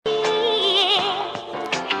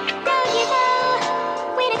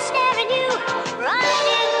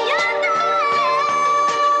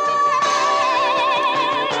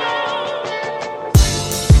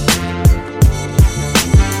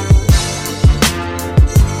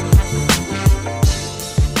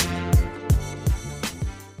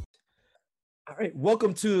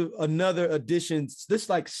Welcome to another edition. This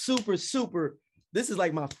like super. This is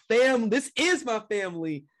like my family. This is my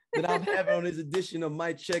family that I'm having on this edition of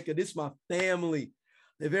Mic Checker. This is my family.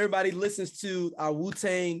 If everybody listens to our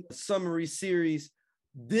Wu-Tang summary series,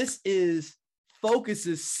 this is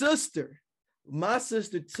Focus's sister, my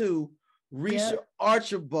sister too, Risha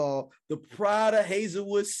Archibald, the pride of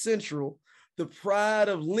Hazelwood Central, the pride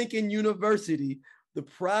of Lincoln University, the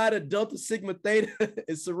pride of Delta Sigma Theta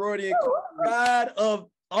and sorority, and pride of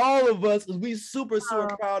all of us. We super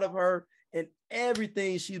proud of her and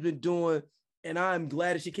everything she's been doing. And I'm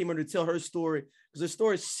glad that she came here to tell her story, because her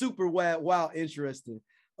story is super wild, interesting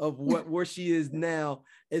of where she is now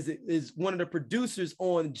is one of the producers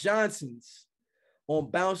on Johnson's on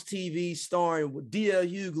Bounce TV, starring with D.L.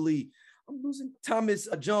 Hughley. I'm losing Thomas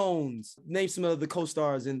Jones. Name some of the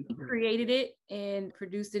co-stars. And he created it and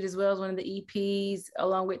produced it as well as one of the EPs,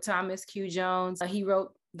 along with Thomas Q. Jones. He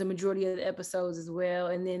wrote the majority of the episodes as well.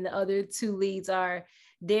 And then the other two leads are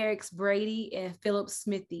Derek Brady and Philip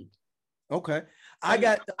Smithy. Okay. I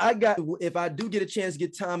got, if I do get a chance to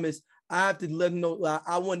get Thomas, I have to let him know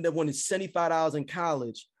I wanted $75 in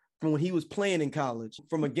college from when he was playing in college,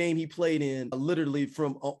 from a game he played in, literally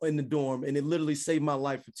from in the dorm, and it literally saved my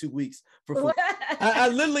life for 2 weeks. I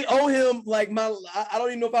literally owe him like I don't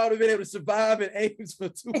even know if I would have been able to survive in Ames for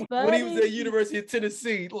 2 weeks when he was at University of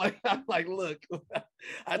Tennessee. Like, I'm like, look,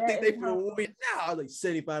 I think they put me now. I was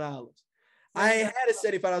like $75. I ain't had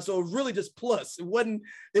a $75, so it was really just plus. It wasn't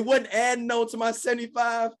adding on to my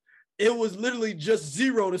 75. It was literally just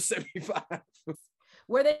 0 to 75.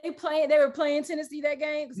 Were they playing? They were playing Tennessee that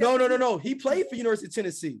game? No. He played for University of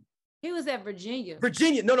Tennessee. He was at Virginia.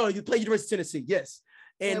 No, he played University of Tennessee. Yes.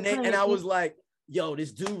 And I was like, yo,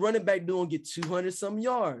 this dude running back doing get 200 some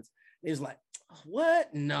yards. And he's like,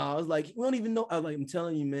 what? No, I was like, we don't even know. I was like, I'm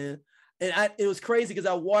telling you, man. And it was crazy because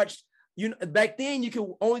I watched, back then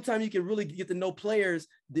only time you could really get to know players,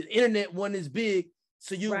 the internet wasn't as big.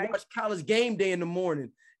 So you watch College Game Day in the morning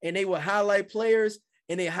and they would highlight players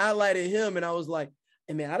and they highlighted him. And I was like,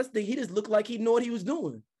 and man, I just think he just looked like he knew what he was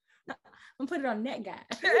doing. I'm putting it on that guy.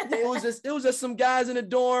 it was just some guys in the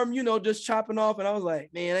dorm, just chopping off. And I was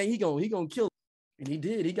like, man, he gonna kill him. And he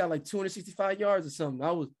did. He got like 265 yards or something.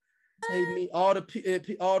 I was saving me all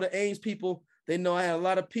the Ames people. They know I had a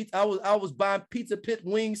lot of pizza. I was buying pizza pit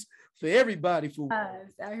wings for everybody.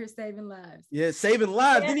 Out here saving lives. Yeah, saving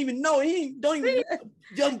lives. Didn't even know. Don't even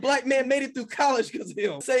young black man made it through college because of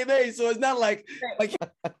him. Same age, so it's not like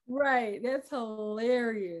right. That's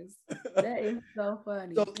hilarious. That is so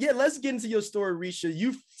funny. So yeah, let's get into your story, Risha.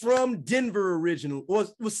 You from Denver original.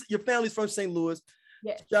 Was your family's from St. Louis?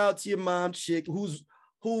 Yeah. Shout out to your mom, chick,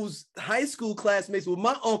 who's high school classmates with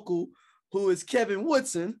my uncle, who is Kevin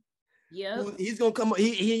Woodson. Yeah, he's gonna come.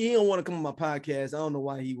 He don't want to come on my podcast. I don't know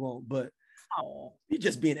why he won't, but he's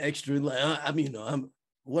just being extra. Like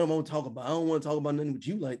what I'm gonna talk about. I don't want to talk about nothing with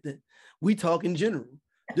you like that. We talk in general.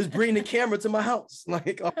 Just bring the camera to my house. Like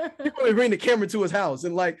he probably bring the camera to his house,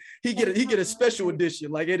 and like he get a special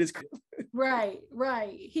edition. Like it is. Right.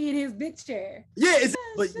 He in his big chair. Yeah,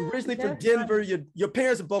 but originally from Denver. Your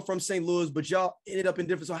parents are both from St. Louis, but y'all ended up in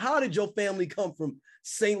different. So how did your family come from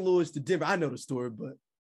St. Louis to Denver? I know the story, but.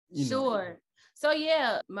 Sure. So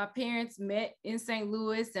yeah, my parents met in St.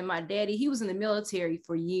 Louis, and my daddy, he was in the military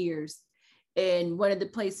for years. And one of the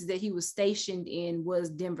places that he was stationed in was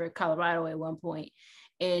Denver, Colorado at one point.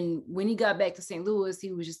 And when he got back to St. Louis,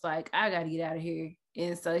 he was just like, I got to get out of here.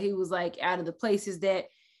 And so he was like, out of the places that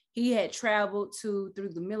he had traveled to through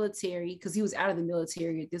the military, because he was out of the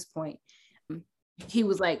military at this point, he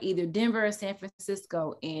was like either Denver or San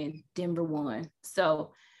Francisco, and Denver won.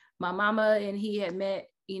 So my mama and he had met,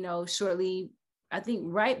 shortly, I think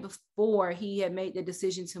right before he had made the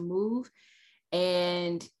decision to move.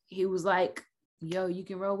 And he was like, yo, you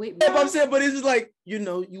can roll with me. Yeah, I'm saying, but it's just like, you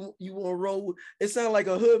want to roll. It sounded like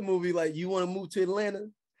a hood movie. Like, you want to move to Atlanta?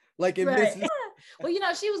 Like in Mississippi.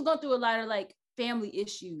 Well, she was going through a lot of like family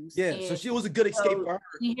issues. Yeah, so she was a good escape for her.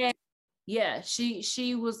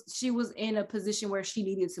 She was in a position where she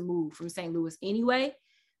needed to move from St. Louis anyway.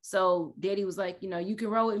 So daddy was like, you can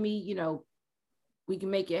roll with me, we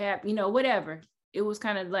can make it happen, whatever. It was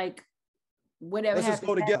kind of like, whatever. Let's just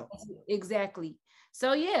go together. Exactly.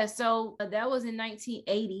 So yeah, that was in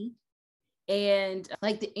 1980, and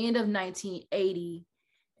like the end of 1980,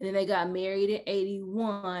 and then they got married in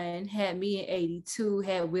 81, had me in 82,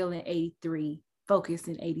 had Will in 83, Focus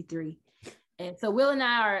in 83. And so Will and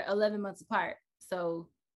I are 11 months apart. So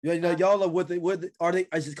y'all are are they?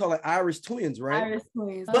 I just call it Irish twins, right? Irish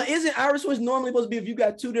twins. But isn't Irish twins normally supposed to be if you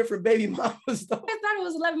got two different baby mamas? Though? I thought it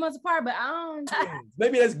was 11 months apart, but I don't.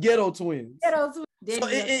 Maybe that's ghetto twins. Ghetto twins. Daddy So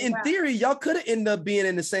was gonna in theory, y'all could have ended up being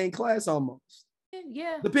in the same class almost.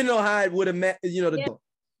 yeah. Depending on how it would have met, Yeah.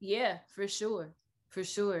 Yeah, for sure. For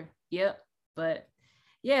sure. Yep. But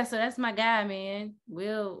yeah, so that's my guy, man.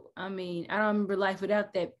 Will, I mean, I don't remember life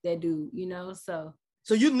without that dude, so.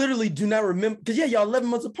 So you literally do not remember, because y'all 11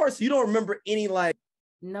 months apart, so you don't remember any like.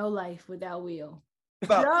 No life without Will.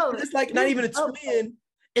 About, No, it's like not even a twin.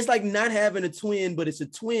 It's like not having a twin, but it's a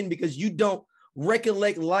twin because you don't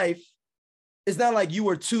recollect life. It's not like you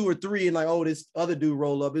were 2 or 3 and like, oh, this other dude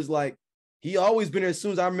roll up. It's like he always been here. As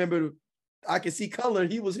soon as I remember, I could see color.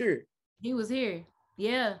 He was here. He was here.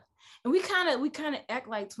 Yeah. And we kind of act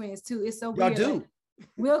like twins too. It's so y'all weird. do.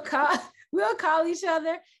 Like, we'll call each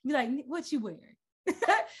other, be like, what you wearing?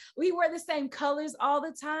 We wear the same colors all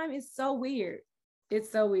the time. It's so weird.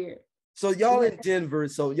 It's so weird. So y'all in Denver.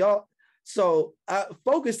 So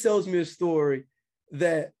Focus tells me a story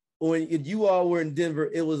that when you all were in Denver,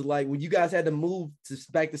 it was like when you guys had to move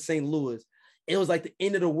back to St. Louis, it was like the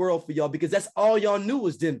end of the world for y'all because that's all y'all knew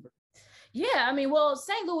was Denver. Yeah, I mean, well,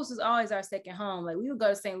 St. Louis was always our second home. Like we would go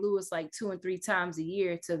to St. Louis like 2 and 3 times a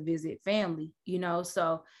year to visit family,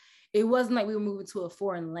 so it wasn't like we were moving to a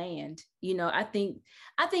foreign land. I think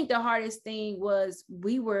the hardest thing was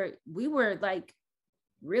we were like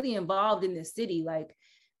really involved in the city. Like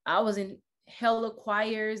I was in hella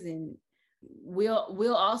choirs, and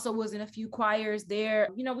Will also was in a few choirs there.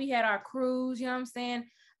 We had our crews, you know what I'm saying?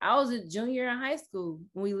 I was a junior in high school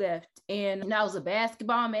when we left, and I was a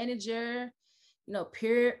basketball manager,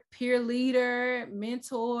 peer leader,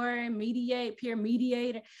 mentor, peer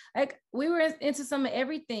mediator. Like we were into some of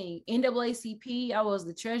everything. NAACP, I was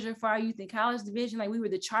the treasurer for our youth and college division. Like we were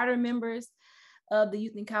the charter members of the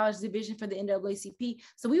youth and college division for the NAACP.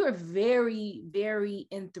 So we were very, very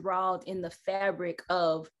enthralled in the fabric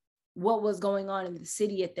of what was going on in the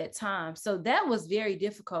city at that time. So that was very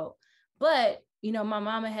difficult. But my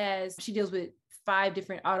mama she deals with 5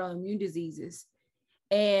 different autoimmune diseases.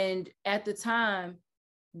 And at the time,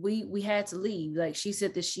 we had to leave. Like she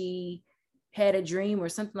said that she had a dream or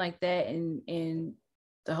something like that. And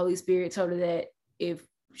the Holy Spirit told her that if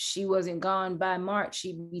she wasn't gone by March,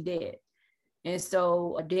 she'd be dead. And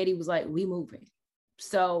so Daddy was like, we moving.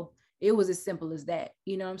 So it was as simple as that,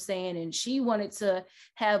 you know what I'm saying? And she wanted to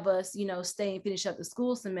have us, stay and finish up the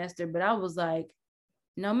school semester. But I was like,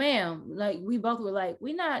 no, ma'am. Like we both were like,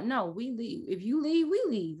 we leave. If you leave, we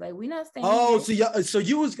leave. Like we're not staying. Oh, so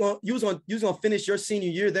you was gonna finish your senior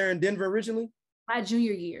year there in Denver originally? My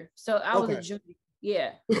junior year. So I was a junior.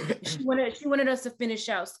 Yeah. she wanted us to finish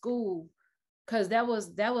out school because that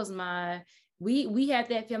was my we had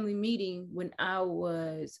that family meeting when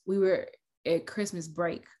we were at Christmas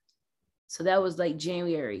break. So that was like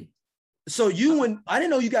January. So I didn't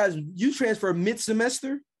know you transferred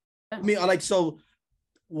mid-semester. I mean, like, so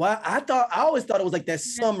why I always thought it was like that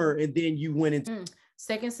summer and then you went into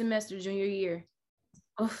second semester, junior year.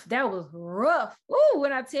 Oh, that was rough. Ooh,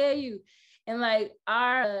 when I tell you. And like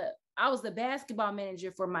I was the basketball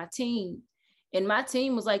manager for my team, and my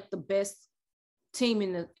team was like the best team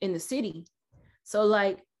in the city. So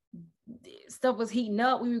like stuff was heating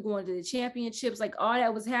up. We were going to the championships, like all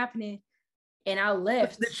that was happening. And I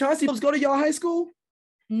left. Did Chauncey go to y'all high school?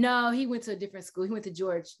 No, he went to a different school. He went to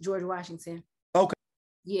George Washington. Okay.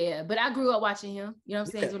 Yeah, but I grew up watching him. You know what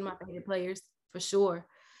I'm saying? He's one of my favorite players for sure.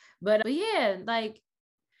 But yeah, like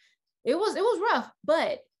it was rough.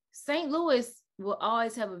 But St. Louis will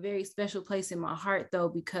always have a very special place in my heart though,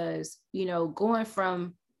 because going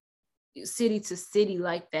from city to city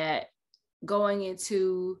like that, going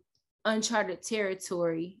into uncharted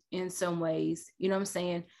territory in some ways, you know what I'm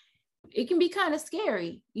saying? It can be kind of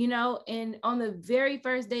scary, and on the very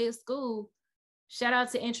first day of school, shout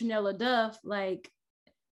out to Antronella Duff, like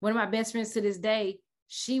one of my best friends to this day,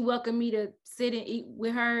 she welcomed me to sit and eat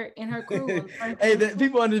with her and her crew. Hey,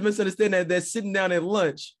 people misunderstand that sitting down at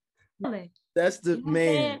lunch. That's the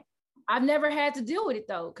man. I've never had to deal with it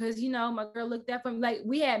though, because my girl looked up for me. Like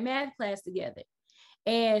we had math class together,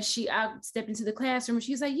 and I stepped into the classroom and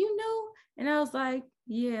she's like, you knew? And I was like,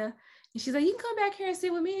 yeah. And she's like, you can come back here and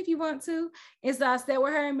sit with me if you want to. And so I sat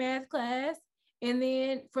with her in math class. And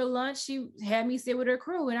then for lunch, she had me sit with her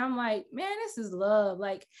crew. And I'm like, man, this is love.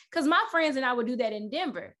 Like, because my friends and I would do that in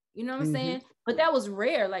Denver. You know what I'm saying? But that was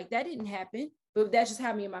rare. Like, that didn't happen. But that's just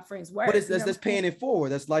how me and my friends were. But that's paying it forward.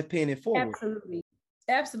 That's life paying it forward. Absolutely.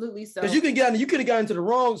 Absolutely. So because you could have gotten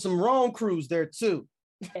into some wrong crews there too.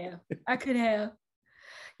 Yeah, I could have.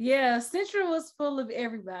 Yeah, Central was full of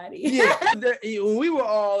everybody. Yeah, when we were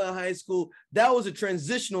all in high school, that was a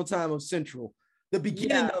transitional time of Central. The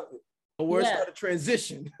beginning of it, where it started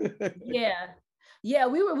transition. Yeah,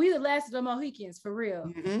 we the last of the Mohicans for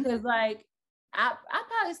real. Because like I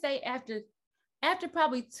probably say after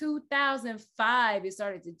probably 2005, it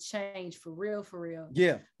started to change for real, for real.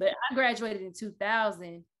 Yeah. But I graduated in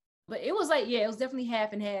 2000. But it was like, yeah, it was definitely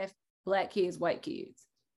half and half, Black kids, white kids.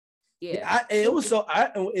 Yeah.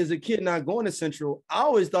 As a kid not going to Central, I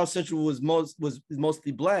always thought Central was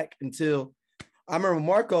mostly Black until I remember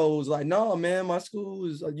Marco was like, no, man, my school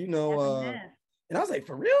is, and I was like,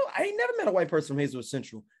 for real? I ain't never met a white person from Hazelwood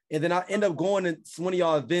Central. And then I end up going to one of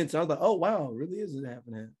y'all events, and I was like, oh, wow, it really is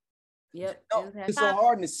happening. Yep. It's so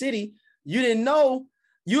hard in the city. You didn't know.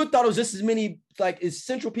 You thought it was just as many, like, as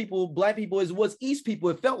Central people, Black people, as it was East people.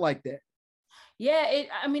 It felt like that. Yeah,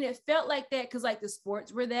 it felt like that because, like, the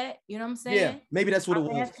sports were that, you know what I'm saying? Yeah, maybe that's what it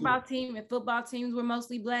was. Basketball team and football teams were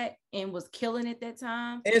mostly Black and was killing it that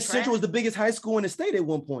time. And Central was the biggest high school in the state at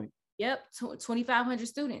one point. Yep, 2,500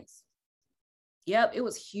 students. Yep, it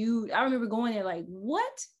was huge. I remember going there like,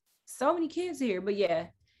 what? So many kids here. But yeah,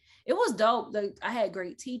 it was dope. I had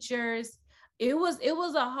great teachers. It was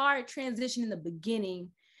a hard transition in the beginning,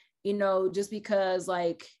 just because,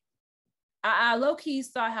 like, I low-key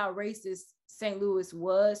saw how racist St. Louis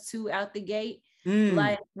was too out the gate.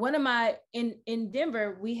 Like, one of my in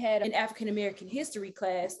Denver, we had an African-American history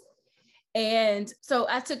class. And so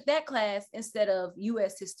I took that class instead of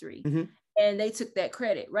US history. Mm-hmm. And they took that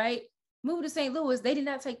credit, right? Moved to St. Louis, they did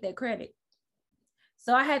not take that credit.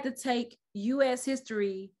 So I had to take US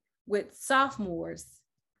history with sophomores.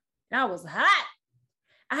 And I was hot.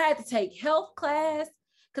 I had to take health class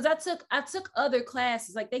because I took other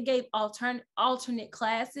classes. Like, they gave alternate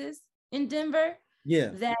classes in Denver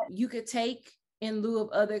that you could take in lieu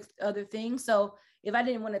of other things. So if I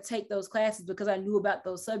didn't want to take those classes because I knew about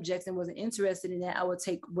those subjects and wasn't interested in that, I would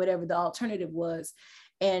take whatever the alternative was.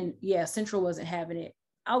 And yeah, Central wasn't having it.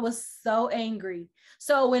 I was so angry.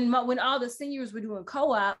 So when all the seniors were doing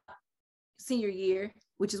co-op senior year,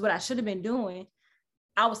 which is what I should have been doing,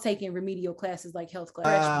 I was taking remedial classes like health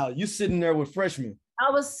class. Wow, you sitting there with freshmen.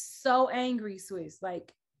 I was so angry, Swiss.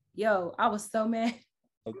 Like, yo, I was so mad.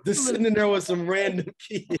 Just sitting in there with some random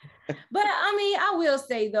kid. But I will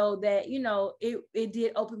say though that, it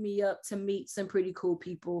did open me up to meet some pretty cool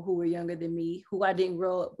people who were younger than me, who I didn't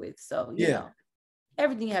grow up with. So, you know,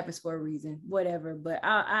 everything happens for a reason, whatever. But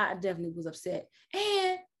I definitely was upset.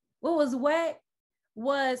 And what was whack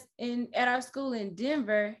was at our school in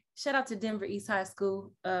Denver. Shout out to Denver East High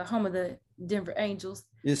School, home of the Denver Angels.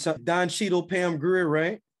 It's Don Cheadle, Pam Grier,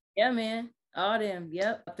 right? Yeah, man. All them.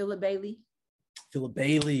 Yep. Philip Bailey.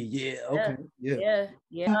 Yeah. Okay. Yeah.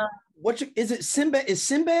 Is it Sinbad? Is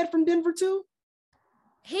Sinbad from Denver too?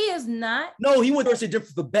 He is not. No, he went to Denver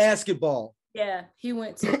for basketball. Yeah, he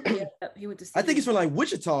went to. I think he's from like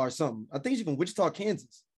Wichita or something. I think he's from Wichita,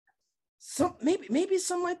 Kansas. Maybe it's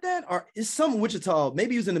something like that, or it's some Wichita.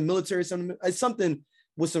 Maybe he was in the military. Something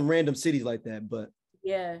with some random cities like that. But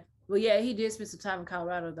yeah, well, yeah, he did spend some time in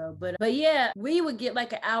Colorado though. But yeah, we would get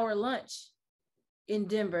like an hour lunch in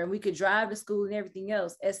Denver, and we could drive to school and everything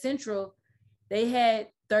else. At Central, they had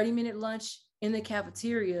 30-minute lunch in the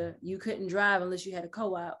cafeteria. You couldn't drive unless you had a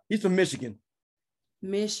co-op. He's from Michigan.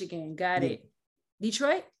 Got it.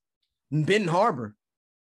 Detroit? Benton Harbor.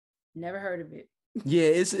 Never heard of it. Yeah,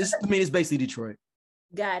 it's basically Detroit.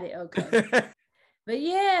 Got it. Okay. But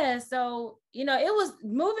yeah, so it was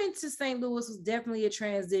moving to St. Louis was definitely a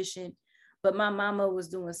transition, but my mama was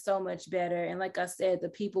doing so much better. And like I said, the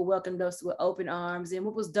people welcomed us with open arms. And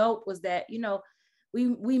what was dope was that,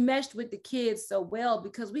 we meshed with the kids so well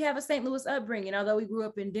because we have a St. Louis upbringing, although we grew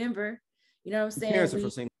up in Denver. You know what I'm saying? Parents are from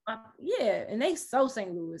St. Yeah, and they so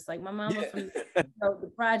St. Louis. Like my mama from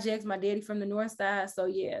the projects, my daddy from the north side. So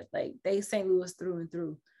yeah, like they St. Louis through and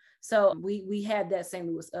through. So we had that St.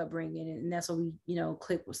 Louis upbringing, and that's what we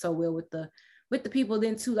clicked so well with the people.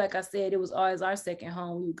 Then too, like I said, it was always our second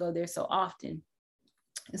home. We would go there so often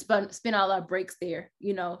and spend all our breaks there.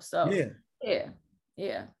 So yeah. It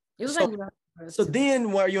was so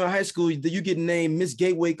then while you're in high school, you get named Miss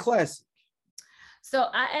Gateway Classic. So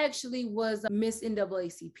I actually was Miss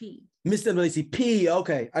NAACP. Miss NAACP,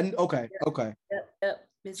 okay. Okay. Yep.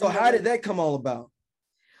 So how did that come all about?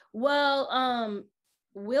 Well,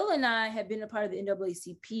 Will and I had been a part of the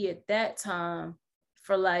NAACP at that time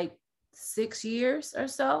for like 6 years or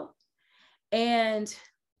so. And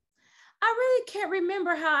I really can't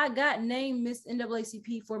remember how I got named Miss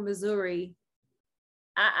NAACP for Missouri.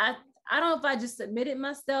 I don't know if I just submitted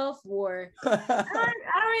myself or I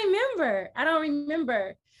don't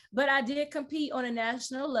remember, but I did compete on a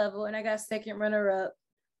national level and I got second runner up.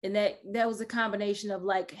 And that was a combination of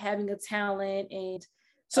like having a talent and.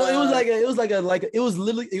 So it was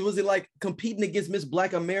like competing against Miss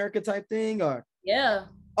Black America type thing or? Yeah.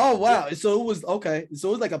 Oh, wow. So it was, okay. So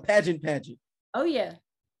it was like a pageant. Oh yeah.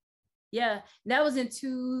 Yeah. That was in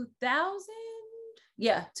 2000.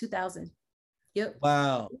 Yeah, 2000. Yep.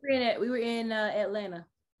 Wow. We were in Atlanta.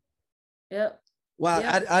 Yep. Wow,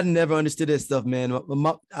 Yep. I never understood that stuff, man.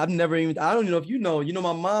 I've never even, I don't even know if you know,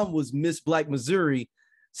 my mom was Miss Black Missouri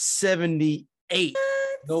 78.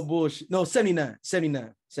 No bullshit. No, 79,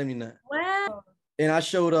 79, 79. Wow. And I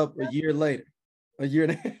showed up a year later, a year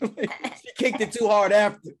and a half later. She kicked it too hard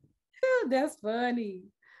after. That's funny.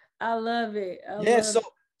 I love it. Yeah,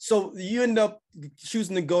 so you end up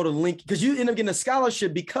choosing to go to Lincoln because you end up getting a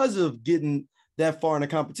scholarship because of getting that far in a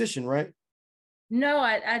competition, right? No,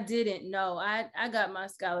 I didn't. No, I got my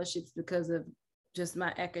scholarships because of just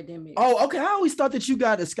my academics. Oh, okay. I always thought that you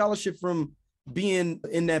got a scholarship from being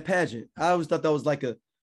in that pageant. I always thought that was like a.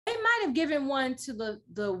 They might have given one to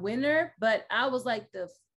the winner, but I was like the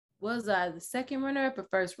second runner up or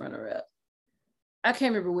first runner up? I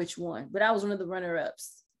can't remember which one, but I was one of the runner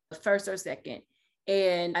ups, first or second.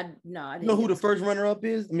 And I didn't know who the first runner up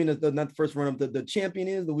is. I mean, not the first runner up. The champion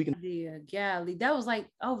is the weekend. Yeah, golly, that was like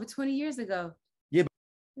over 20 years ago. Yeah.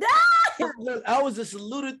 I was a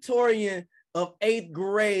salutatorian of 8th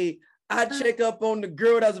grade. I check up on the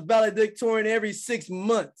girl that's a valedictorian every 6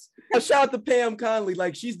 months. Shout out to Pam Conley.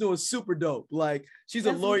 Like, she's doing super dope. Like, she's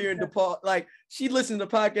a lawyer in DePaul. Like, she listens to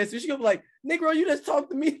the podcast. So she gonna be like, Negro, you just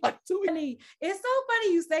talked to me like 2 weeks. It's so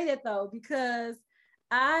funny you say that though, because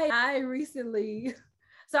I recently,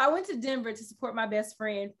 so I went to Denver to support my best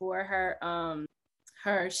friend for her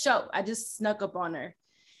show. I just snuck up on her.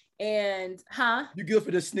 And you good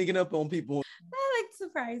for just sneaking up on people. I like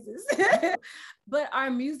surprises. But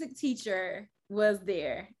our music teacher was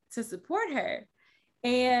there to support her.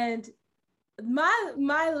 And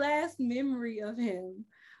my last memory of him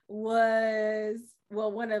was,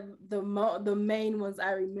 well, one of the main ones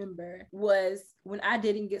I remember was when I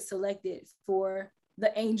didn't get selected for the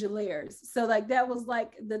Angelaires. So like that was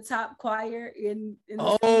like the top choir in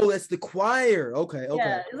that's the choir. Okay.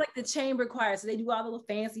 Yeah, it's like the chamber choir. So they do all the little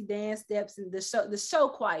fancy dance steps and the show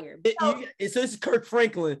choir. So it's Kirk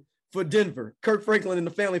Franklin for Denver. Kirk Franklin and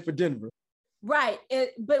the family for Denver. Right.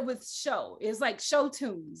 But with show. It's like show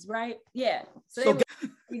tunes, right? Yeah.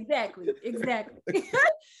 Exactly.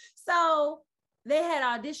 So they had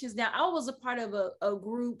auditions. Now I was a part of a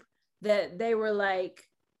group that they were like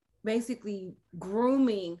basically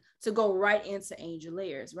grooming to go right into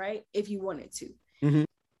Angelaires, right? If you wanted to. Mm-hmm.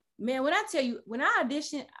 Man, when I tell you, when I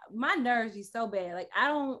audition, my nerves be so bad. Like I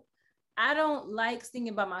don't like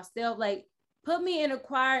singing by myself. Like put me in a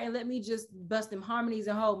choir and let me just bust them harmonies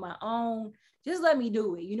and hold my own. Just let me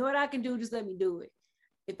do it. You know what I can do? Just let me do it.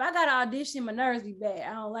 If I got to audition, my nerves be bad.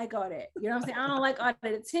 I don't like all that. You know what I'm saying? I don't like all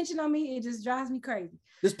that attention on me. It just drives me crazy.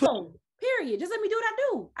 Period. Just let me do what I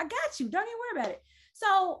do. I got you. Don't even worry about it.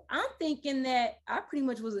 So I'm thinking that I pretty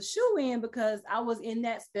much was a shoe-in because I was in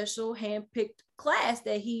that special hand-picked class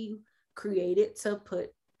that he created to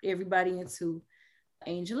put everybody into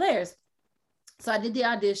Angelaires. So I did the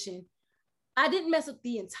audition. I didn't mess up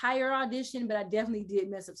the entire audition, but I definitely did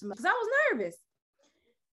mess up some because I was nervous.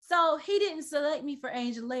 So he didn't select me for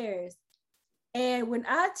Angelaires. And when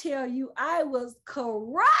I tell you, I was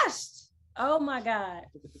crushed. Oh my God.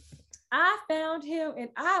 I found him and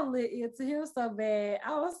I lit into him so bad.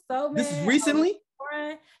 I was so mad. This is recently?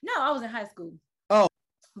 No, I was in high school. Oh.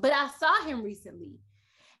 But I saw him recently.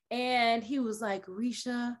 And he was like,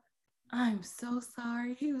 Risha, I'm so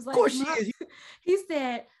sorry. He was like, of course she is. He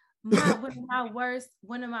said, one of my worst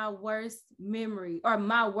memory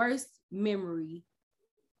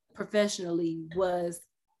professionally was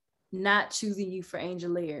not choosing you for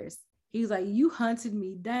Angelaires. He was like, you hunted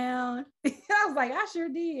me down. I was like, I sure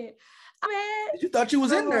did. You thought you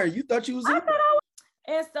was in there. You thought you was in there.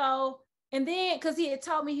 And then, because he had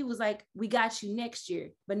told me, he was like, we got you next year.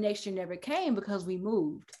 But next year never came because we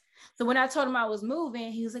moved. So when I told him I was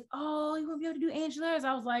moving, he was like, oh, you won't be able to do Angelaires.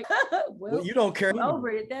 I was like, well, you don't care. I'm over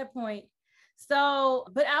it at that point. So,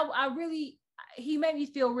 but I really, he made me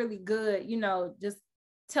feel really good, just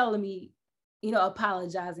telling me,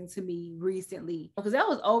 apologizing to me recently, because that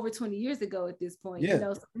was over 20 years ago at this point. Yeah.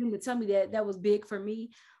 So for him to tell me that was big for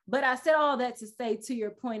me. But I said all that to say, to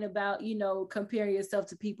your point about, comparing yourself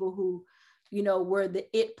to people who, were the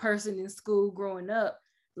it person in school growing up.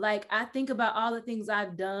 Like, I think about all the things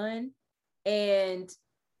I've done, and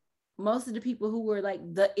most of the people who were like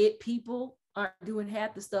the it people aren't doing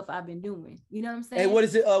half the stuff I've been doing. You know what I'm saying? Hey, what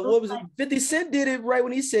is it? What was it? 50 Cent did it right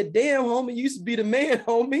when he said, damn, homie, you used to be the man,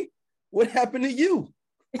 homie. What happened to you?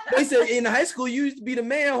 They said in high school, you used to be the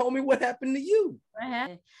man, homie. What happened to you?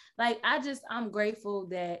 Like, I'm grateful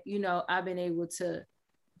that, I've been able to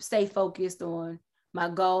stay focused on my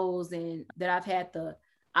goals, and that I've had the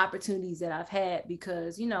opportunities that I've had,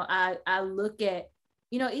 because, you know, I look at,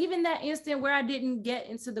 you know, even that instant where I didn't get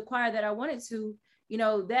into the choir that I wanted to, you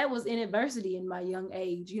know, that was in adversity in my young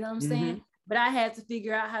age, you know what I'm saying? But I had to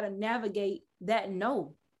figure out how to navigate that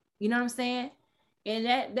no, you know what I'm saying? And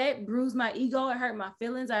that bruised my ego. It hurt my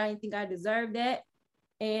feelings. I didn't think I deserved that.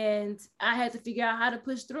 And I had to figure out how to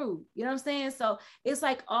push through, you know what I'm saying? So it's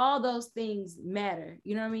like all those things matter,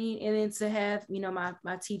 you know what I mean? And then to have, you know,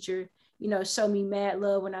 my teacher, you know, show me mad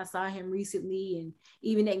love when I saw him recently and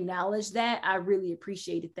even acknowledge that, I really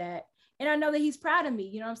appreciated that. And I know that he's proud of me,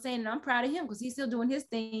 you know what I'm saying? And I'm proud of him because he's still doing his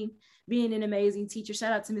thing, being an amazing teacher.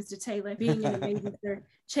 Shout out to Mr. Taylor, being an amazing teacher,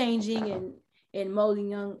 changing and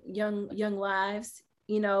molding young lives,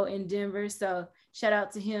 you know, in Denver. So shout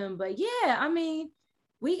out to him. But yeah, I mean,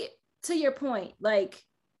 we, to your point, like,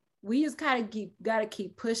 we just kind of gotta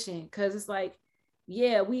keep pushing, because it's like,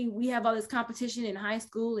 yeah, we have all this competition in high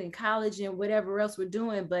school and college and whatever else we're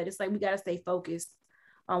doing, but it's like we gotta stay focused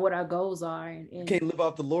on what our goals are. And you can't live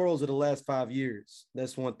off the laurels of the last 5 years.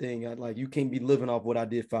 That's one thing. You can't be living off what I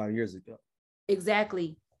did 5 years ago.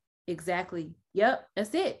 Exactly. Yep,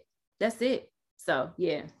 that's it. So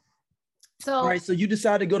yeah. So all right, so you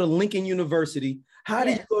decided to go to Lincoln University. How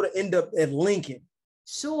did you go to end up at Lincoln?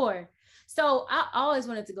 Sure. So I always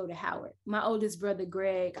wanted to go to Howard. My oldest brother,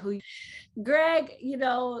 Greg, you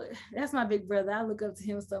know, that's my big brother. I look up to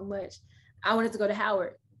him so much. I wanted to go to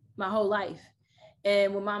Howard my whole life.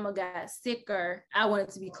 And when mama got sicker, I wanted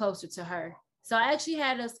to be closer to her. So I actually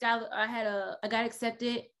had I got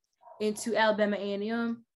accepted into Alabama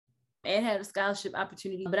A&M and had a scholarship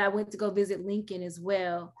opportunity, but I went to go visit Lincoln as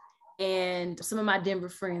well. And some of my Denver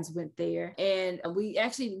friends went there, and we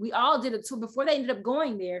all did a tour before they ended up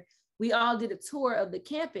going there. We all did a tour of the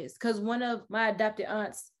campus, because one of my adopted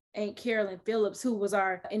aunts, Aunt Carolyn Phillips, who was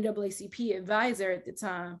our NAACP advisor at the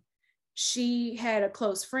time, she had a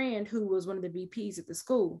close friend who was one of the VPs at the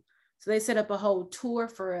school. So they set up a whole tour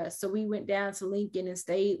for us. So we went down to Lincoln and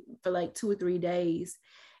stayed for like 2 or 3 days,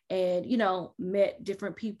 and, you know, met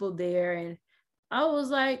different people there. And I was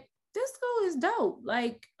like, this school is dope.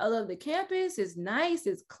 Like, I love the campus. It's nice.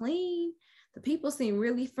 It's clean. The people seem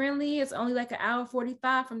really friendly. It's only like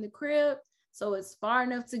 1:45 from the crib. So it's far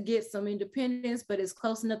enough to get some independence, but it's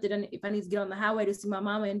close enough that if I need to get on the highway to see my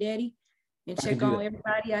mama and daddy and check on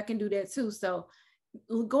everybody, I can do that too. So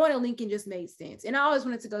going to Lincoln just made sense. And I always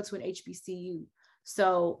wanted to go to an HBCU.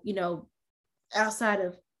 So, you know, outside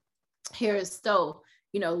of Harris Stowe,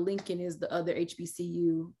 you know, Lincoln is the other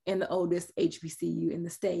HBCU and the oldest HBCU in the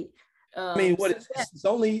state. I mean,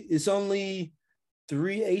 it's only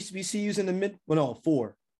 3 HBCUs in the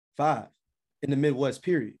 4, 5 in the Midwest,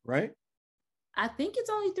 period, right? I think it's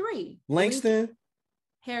only 3. Langston,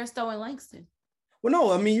 Harris Stowe, and Langston. Well,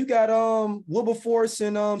 no, I mean, you got Wilberforce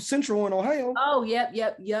and Central in Ohio. Oh,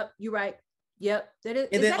 yep. You're right. Yep. And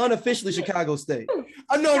then unofficially Chicago State. Oh,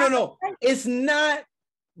 no. It's not,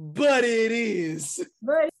 but it is.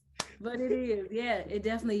 But it is. Yeah, it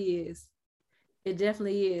definitely is.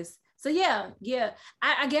 So yeah.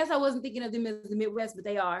 I guess I wasn't thinking of them as the Midwest, but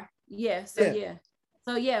they are. Yeah.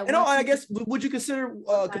 So yeah. And I guess, would you consider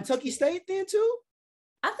Kentucky State then too?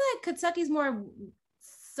 I feel like Kentucky's more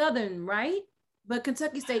Southern, right? But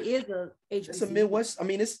Kentucky State is a HBCU. It's a Midwest. I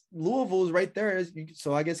mean, it's Louisville's right there.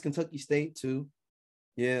 So I guess Kentucky State too.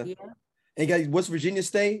 Yeah. And guys, West Virginia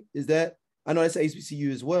State, is that? I know that's a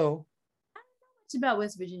HBCU as well. I don't know much about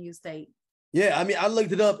West Virginia State. Yeah, I mean, I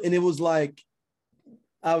looked it up and it was like,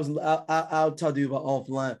 I'll talk to you about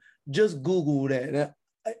offline. Just Google that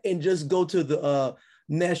and just go to the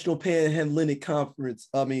National Panhellenic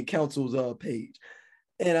Council's page.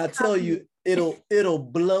 And I tell you, it'll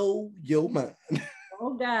blow your mind.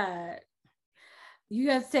 Oh God. You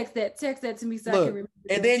guys text that to me so Look, I can remember.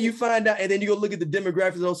 And then you find out, and then you go look at the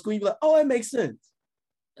demographics of those schools, you're like, oh, it makes sense.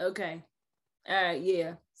 Okay. All right,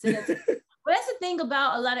 yeah. So that's the thing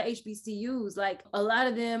about a lot of HBCUs. Like, a lot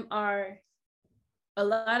of them are,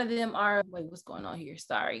 wait, what's going on here?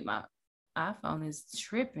 Sorry, my iPhone is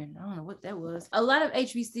tripping. I don't know what that was. A lot of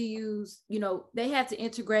HBCUs, you know, they had to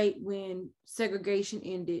integrate when segregation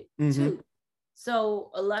ended too.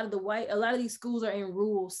 So a lot of these schools are in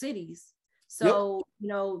rural cities. So, you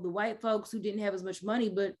know, the white folks who didn't have as much money,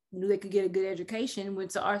 but knew they could get a good education,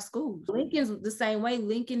 went to our schools. Lincoln's the same way.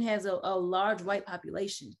 Lincoln has a large white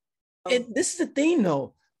population. And this is the thing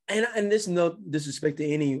though. And this is no disrespect to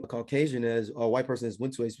any Caucasian as a white person that's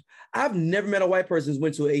went to HBCU. I've never met a white person who's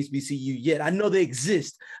went to an HBCU yet. I know they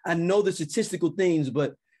exist. I know the statistical things,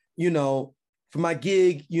 but, you know, for my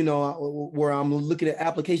gig, you know, where I'm looking at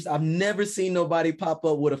applications, I've never seen nobody pop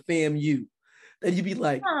up with a FAMU. And you'd be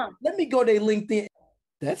like, let me go to LinkedIn.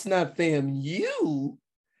 That's not FAMU.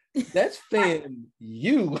 That's fan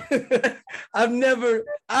you. I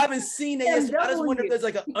haven't seen that yet. So I just wonder if there's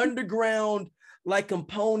like an underground like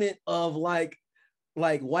component of like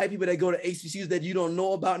white people that go to HBCUs that you don't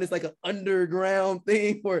know about, and it's like an underground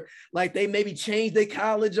thing where like they maybe change their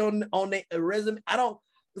college on their resume.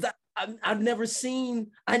 I've never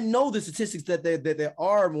seen. I know the statistics that there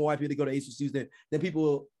are more white people that go to HBCUs than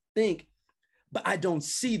people think, but I don't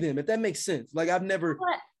see them. If that makes sense. Like I've never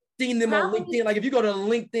seen them on LinkedIn. Like if you go to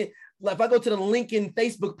LinkedIn, like if I go to the Lincoln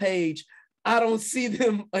Facebook page, I don't see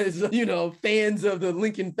them as fans of the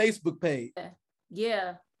Lincoln Facebook page.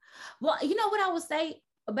 Yeah. Well, you know what I would say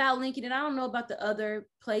about Lincoln, and I don't know about the other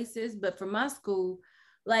places, but for my school,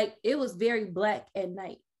 like it was very black at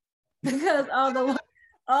night because all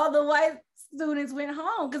the white students went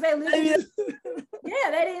home because they lived.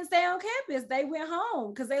 Yeah, they didn't stay on campus. They went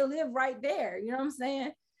home because they live right there. You know what I'm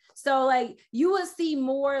saying? So like you would see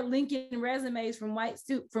more Lincoln resumes from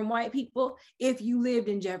white people if you lived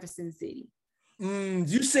in Jefferson City.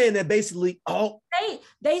 You saying that basically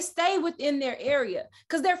they stay within their area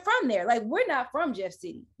because they're from there. Like we're not from Jeff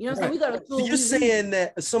City. You know what I'm saying? We go to school. So you're saying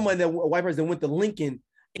that a white person that went to Lincoln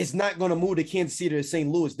is not going to move to Kansas City or St.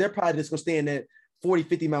 Louis. They're probably just going to stay in that 40,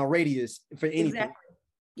 50 mile radius for anything. Exactly.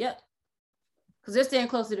 Yep. Because they're staying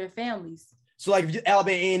close to their families. So like if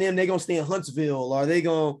Alabama A&M, they're going to stay in Huntsville, or they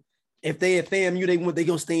going to, if they at FAMU, they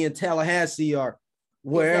going to stay in Tallahassee or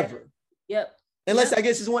wherever. Exactly. Yep. Unless I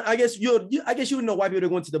guess it's one, I guess you would know white people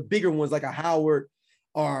that went to the bigger ones like a Howard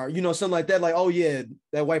or something like that. Like, oh yeah,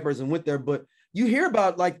 that white person went there. But you hear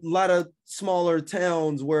about like a lot of smaller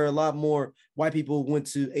towns where a lot more white people went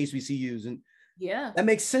to HBCUs, and that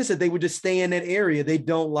makes sense that they would just stay in that area. They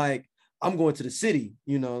don't like, I'm going to the city,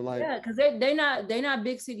 because they're not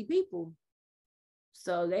big city people,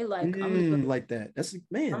 so they like like that. That's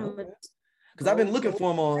man. Because I've been looking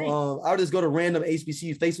for them on, I'll just go to random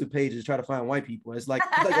HBCU Facebook pages to try to find white people. It's like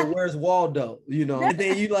a Where's Waldo, And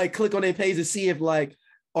then you like click on their page to see if like,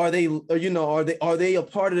 are they a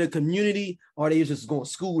part of the community, or are they just going to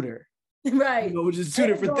school there? Right. Which is two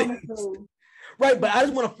different things. Right, but I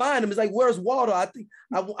just want to find them. It's like, Where's Waldo? I think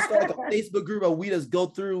I start like a Facebook group where we just go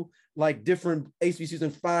through like different HBCUs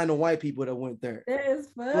and find the white people that went there. That is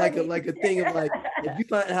funny. Like a thing of like, if you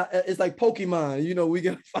find how it's like Pokemon, we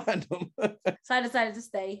gotta find them. So I decided to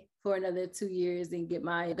stay for another 2 years and got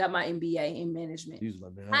my MBA in management.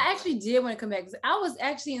 I actually did want to come back because I was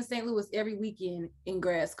actually in St. Louis every weekend in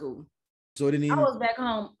grad school. So it didn't even... I was back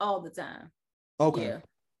home all the time. Okay.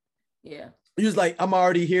 Yeah. You was like, I'm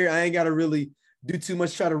already here. I ain't gotta really do too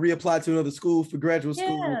much, try to reapply to another school for graduate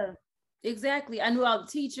school. Yeah, exactly. I knew all the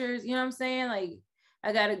teachers, you know what I'm saying? Like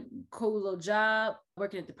I got a cool little job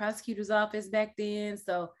working at the prosecutor's office back then.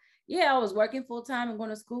 So yeah, I was working full time and going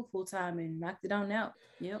to school full time and knocked it on out.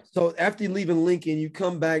 Yep. So after leaving Lincoln, you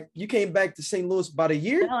came back to St. Louis about a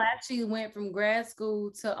year? No, I actually went from grad school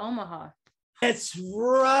to Omaha. That's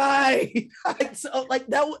right. So like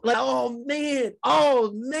that, like, oh man.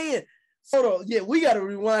 Hold on. Yeah, we got to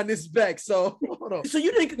rewind this back. So hold on. So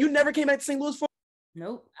you never came back to St. Louis for?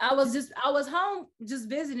 Nope. I was home just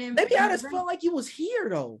visiting. Maybe I just felt like you was here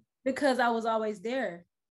though. Because I was always there.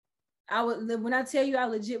 When I tell you I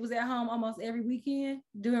legit was at home almost every weekend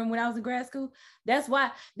when I was in grad school. That's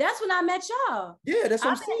when I met y'all. Yeah, that's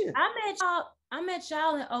what I'm saying. I met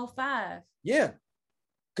y'all in 2005. Yeah.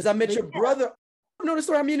 Because I met your brother. You know the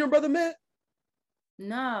story how me and your brother met?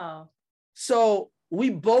 No. So we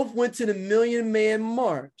both went to the Million Man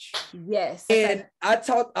March. Yes. And I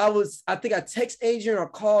think I text Adrian or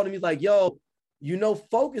called him. He's like, yo,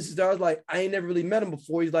 Focus is there. I was like, I ain't never really met him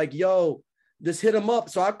before. He's like, yo, just hit him up.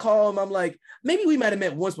 So I call him. I'm like, maybe we might have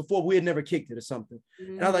met once before. We had never kicked it or something.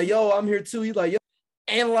 Mm-hmm. And I was like, yo, I'm here too. He's like, yo.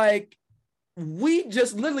 And like, we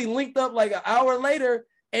just literally linked up like an hour later.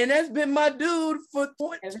 And that's been my dude for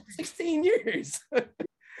 16 years.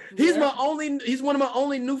 He's one of my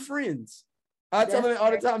only new friends. I tell him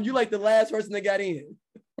all the time, you like the last person that got in.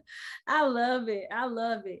 I love it.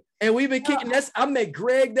 And we've been kicking. I met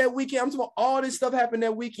Greg that weekend. I'm talking about all this stuff happened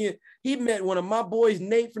that weekend. He met one of my boys,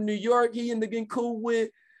 Nate from New York. He ended up getting cool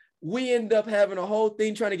with. We ended up having a whole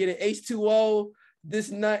thing trying to get an H2O this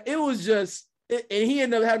night. It was just, and he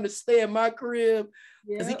ended up having to stay at my crib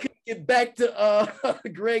because he couldn't get back to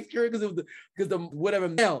Greg's crib because the whatever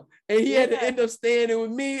now. And he had to end up staying in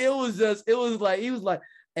with me. He was like,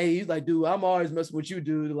 hey, he's like, dude, I'm always messing with you,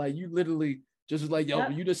 dude. Like, you literally just was like, yo,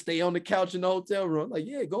 you just stay on the couch in the hotel room. I'm like,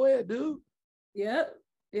 yeah, go ahead, dude. Yep.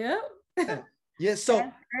 Yeah, so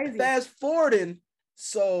fast forwarding,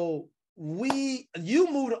 so you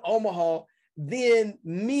moved to Omaha, then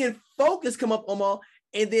me and Focus come up Omaha,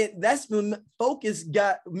 and then that's when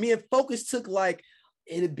me and Focus took like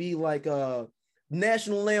it'd be like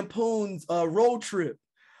National Lampoon's road trip.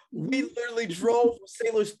 We literally drove from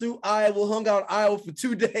St. Louis through Iowa, hung out in Iowa for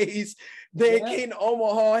 2 days, then came to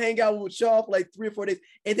Omaha, hang out with y'all for like 3 or 4 days,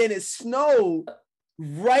 and then it snowed.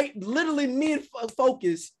 Right, literally, me and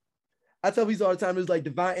Focus. I tell people all the time, it was like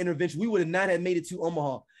divine intervention. We would have not have made it to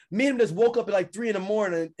Omaha. Me and him just woke up at like 3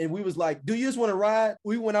 a.m. and we was like, "Do you just want to ride?"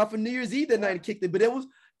 We went out for New Year's Eve that night and kicked it, but it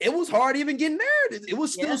was hard even getting there. It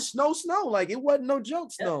was still snow. Like it wasn't no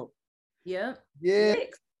joke snow. Yeah.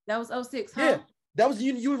 That was 06, huh? Yeah, that was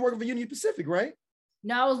you were working for Union Pacific, right?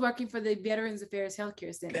 No, I was working for the Veterans Affairs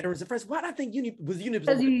Healthcare Center. Veterans Affairs. Why did I think Union was Union?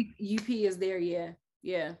 Because UP is there.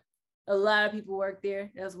 Yeah. A lot of people work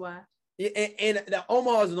there. That's why. Yeah, and the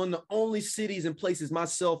Omaha is one of the only cities and places my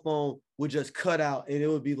cell phone would just cut out, and it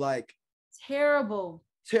would be like terrible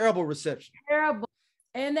reception. Terrible.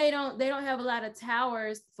 And they don't have a lot of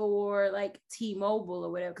towers for like T-Mobile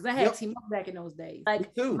or whatever. Because I had T-Mobile back in those days.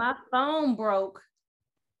 Like my phone broke,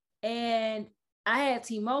 and I had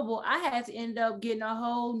T-Mobile. I had to end up getting a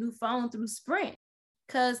whole new phone through Sprint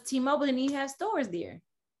because T-Mobile didn't even have stores there.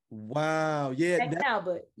 Wow. Yeah.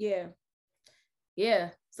 But yeah.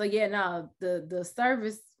 So the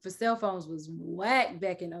service for cell phones was whack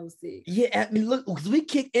back in 06. Yeah, I mean, look, we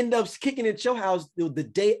end up kicking at your house the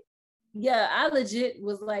day. Yeah, I legit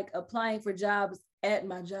was like applying for jobs at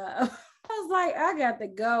my job. I was like, I got to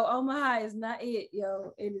go. Omaha is not it,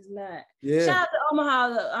 yo. It is not. Yeah. Shout out to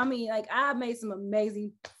Omaha. I mean, like I made some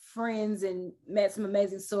amazing friends and met some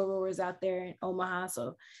amazing sorors out there in Omaha.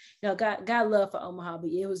 So, got love for Omaha,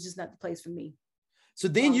 but it was just not the place for me. So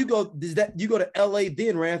then you go to LA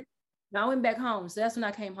then, right? No, I went back home. So that's when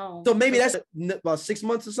I came home. So maybe that's about 6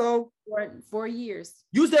 months or so? 4 years.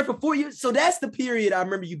 You was there for 4 years? So that's the period I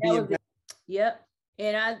remember you being back. Yep.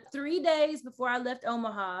 And 3 days before I left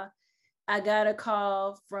Omaha, I got a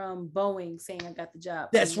call from Boeing saying I got the job.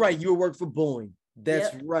 That's right. You were working for Boeing.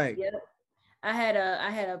 That's right. Yep. I had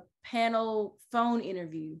a panel phone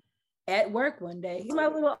interview at work one day. My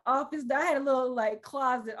little office, I had a little like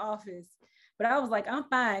closet office. But I was like, I'm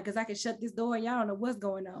fine because I can shut this door and y'all don't know what's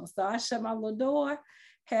going on. So I shut my little door,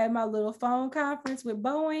 had my little phone conference with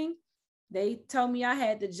Boeing. They told me I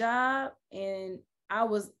had the job and I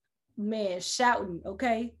was, shouting,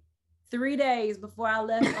 okay? 3 days before I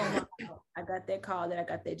left Omaha, I got that call that I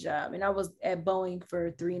got that job. And I was at Boeing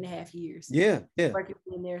for 3.5 years. Yeah. Working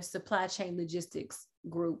in their supply chain logistics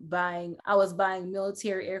group, I was buying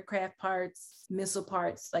military aircraft parts, missile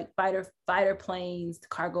parts, like fighter planes,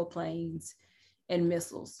 cargo planes, and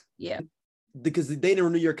missiles. Yeah. Because they didn't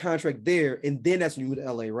renew your contract there, and then that's when you moved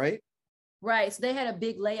to LA, right? Right. So they had a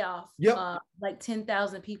big layoff. Yep. Like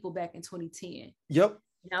 10,000 people back in 2010. Yep.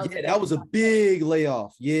 That was a big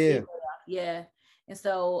layoff. Yeah. Yeah. And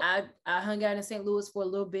so I hung out in St. Louis for a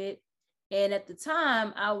little bit. And at the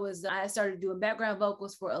time, I started doing background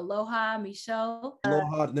vocals for Aloha Michelle.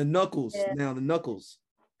 Aloha, the Knuckles. Yeah. Now the Knuckles.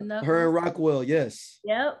 Her and Rockwell, yes.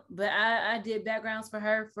 Yep. But I did backgrounds for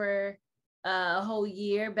her for a whole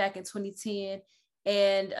year back in 2010.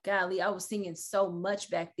 And golly, I was singing so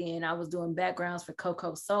much back then. I was doing backgrounds for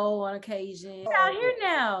Coco Soul on occasion. She's out here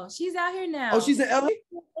now. Oh, she's in LA?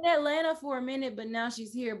 In Atlanta for a minute, but now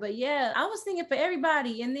she's here. But yeah, I was singing for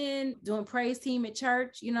everybody and then doing praise team at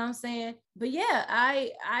church, you know what I'm saying? But yeah,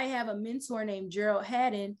 I have a mentor named Gerald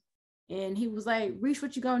Haddon, and he was like, Reach,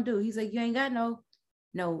 what you gonna do? He's like, you ain't got no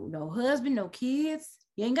husband, no kids.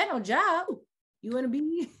 You ain't got no job. You want to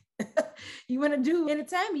be... you want to do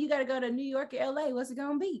entertainment, you got to go to New York or LA. What's it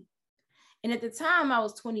going to be? And at the time I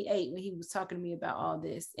was 28 when he was talking to me about all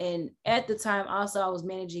this. And at the time also I was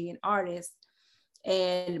managing an artist,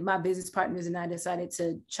 and my business partners and I decided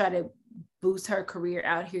to try to boost her career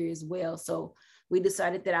out here as well. So we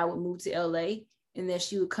decided that I would move to LA and that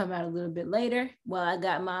she would come out a little bit later while I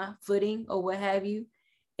got my footing or what have you.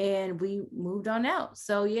 And we moved on out.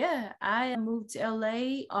 So yeah, I moved to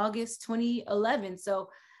LA August 2011. So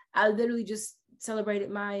I literally just celebrated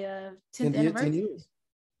my 10th anniversary. 10 years.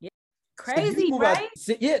 Yeah. Crazy, so right?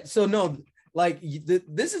 Yeah. So no, like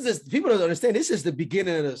this is just, people don't understand. This is the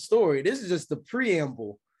beginning of the story. This is just the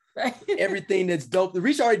preamble. Right. Everything that's dope.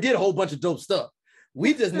 Reach already did a whole bunch of dope stuff.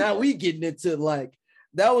 We just now we getting into like,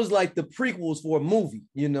 that was like the prequels for a movie,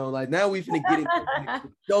 like now we finna get into like,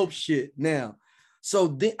 dope shit now.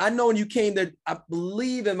 So I know when you came there, I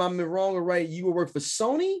believe, am I wrong or right, you were working for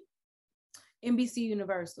Sony? NBC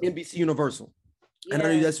Universal. Yeah. I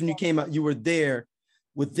know that's when you came out, you were there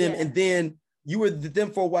with them, and then you were with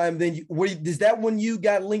them for a while, and then is that when you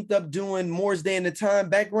got linked up doing Morris Day and the Time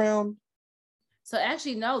background? So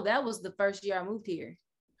actually, no, that was the first year I moved here.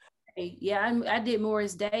 Yeah, I did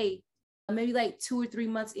Morris Day maybe like 2 or 3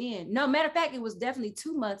 months in. No, matter of fact, it was definitely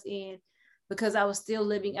 2 months in because I was still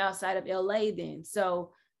living outside of LA then.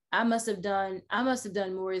 So I must have done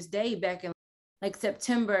Morris Day back in like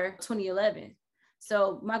September 2011.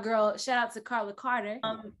 So my girl, shout out to Carla Carter,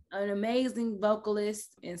 an amazing vocalist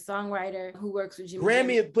and songwriter who works with Jimmy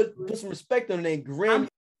Grammy. Jam. Put some respect on the name. Grammy.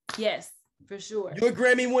 Yes, for sure. You're a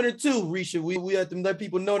Grammy winner too, Risha. We have to let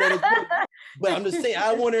people know that as well. But I'm just saying,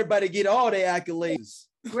 I want everybody to get all their accolades.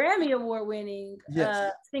 Grammy Award winning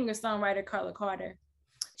singer-songwriter Carla Carter.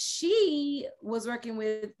 She was working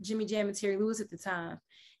with Jimmy Jam and Terry Lewis at the time.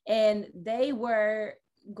 And they were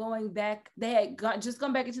going back, they had just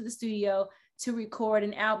gone back into the studio to record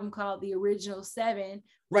an album called The Original Seven.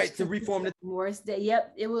 Right, to reform the Morris Day.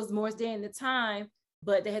 Yep, it was Morris Day in the time,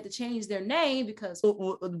 but they had to change their name because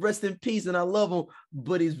rest in peace, and I love him,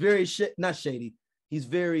 but he's very not shady. He's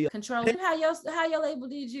very controlling. How your label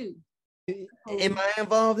did you? Am I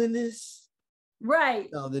involved in this? Right.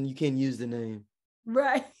 No, then you can't use the name.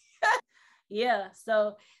 Right. Yeah.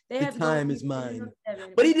 So they The have time is mine.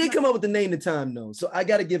 But he did come up with the name The Time though, so I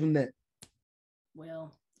got to give him that.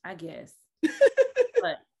 Well, I guess.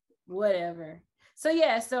 But whatever. So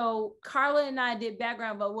yeah, so Carla and I did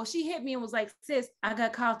background vocals. Well, she hit me and was like, sis, I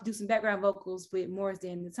got called to do some background vocals with Morris Day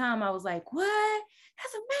in the time. I was like, what?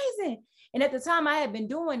 That's amazing. And at the time I had been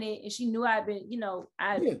doing it and she knew I'd been,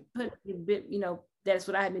 put a bit, that's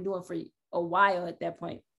what I had been doing for a while at that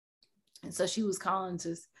point. And so she was calling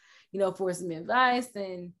to, for some advice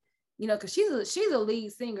and, because she's a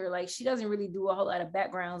lead singer. Like she doesn't really do a whole lot of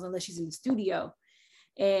backgrounds unless she's in the studio.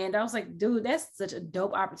 And I was like, dude, that's such a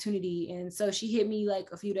dope opportunity. And so she hit me like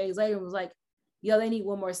a few days later and was like, yo, they need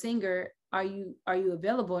one more singer. Are you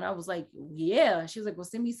available? And I was like, yeah. She was like, well,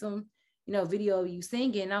 send me some, video of you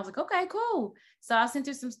singing. And I was like, okay, cool. So I sent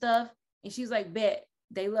her some stuff and she's like, bet,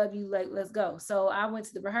 they love you. Like, let's go. So I went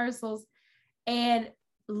to the rehearsals and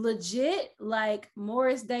legit, like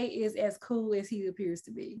Morris Day is as cool as he appears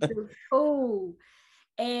to be. Cool.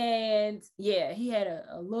 And yeah, he had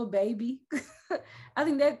a little baby. I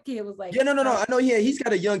think that kid was like, yeah, no. I know he's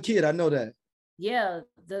got a young kid. I know that. Yeah,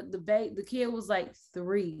 the kid was like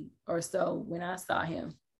 3 or so when I saw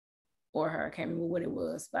him or her. I can't remember what it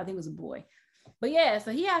was, but I think it was a boy. But yeah,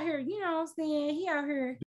 so he out here, what I'm saying? He out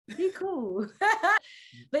here, he cool.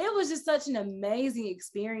 But it was just such an amazing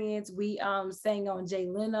experience. We sang on Jay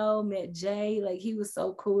Leno, met Jay. Like he was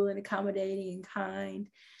so cool and accommodating and kind.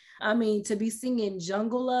 I mean, to be singing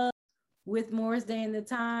Jungle Love with Morris Day in the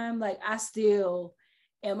time, like I still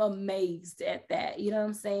am amazed at that. You know what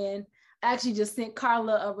I'm saying? I actually just sent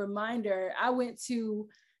Carla a reminder. I went to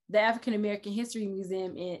the African American History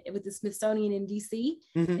Museum with the Smithsonian in DC,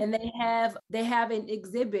 and they have an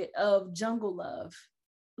exhibit of Jungle Love,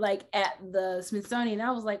 like at the Smithsonian.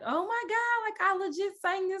 I was like, oh my God, like I legit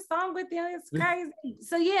sang this song with them. It's crazy.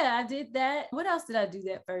 So yeah, I did that. What else did I do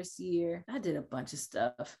that first year? I did a bunch of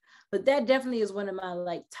stuff, but that definitely is one of my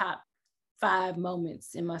like top 5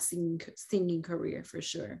 moments in my singing career for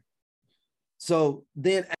sure. So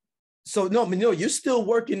you're still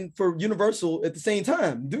working for Universal at the same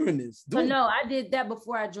time doing this. No, I did that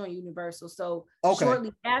before I joined Universal. So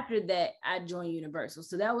shortly after that, I joined Universal.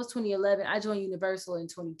 So that was 2011. I joined Universal in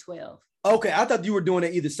 2012. Okay, I thought you were doing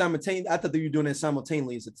it either simultaneously. I thought that you were doing it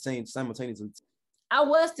simultaneously. I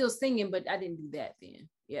was still singing, but I didn't do that then.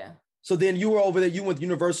 Yeah. So then you were over there. You went to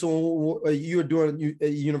Universal. You were doing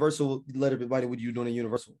Universal. Let everybody what you were doing at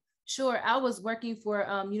Universal. Sure, I was working for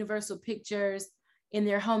Universal Pictures in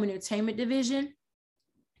their home entertainment division.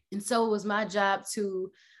 And so it was my job to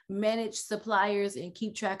manage suppliers and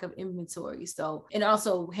keep track of inventory. So, and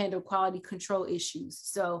also handle quality control issues.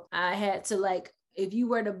 So I had to like, if you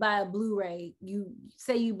were to buy a Blu-ray, you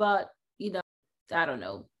say you bought, I don't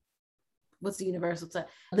know, what's the Universal time?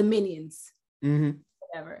 The Minions,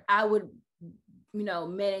 whatever. I would,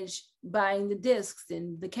 manage buying the discs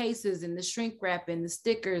and the cases and the shrink wrap and the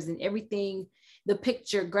stickers and everything, the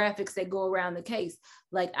picture graphics that go around the case.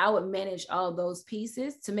 Like I would manage all those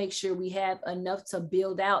pieces to make sure we have enough to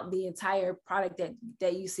build out the entire product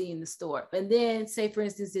that you see in the store. And then say, for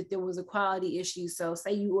instance, if there was a quality issue, so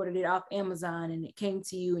say you ordered it off Amazon and it came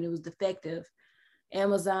to you and it was defective,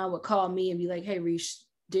 Amazon would call me and be like, hey, Reese,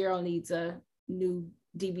 Daryl needs a new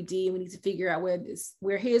DVD and we need to figure out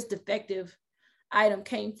where his defective item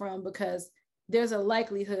came from, because there's a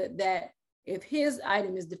likelihood that if his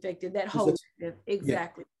item is defective, that whole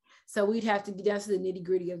exactly. Yeah. So we'd have to get down to the nitty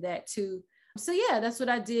gritty of that too. So yeah, that's what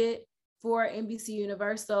I did for NBC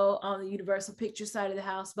Universal on the Universal Pictures side of the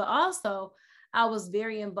house. But also I was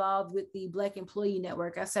very involved with the Black Employee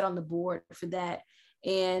Network. I sat on the board for that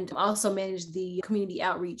and also managed the community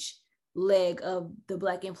outreach leg of the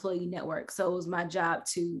Black Employee Network. So it was my job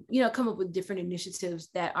to, come up with different initiatives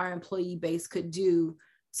that our employee base could do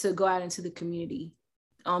to go out into the community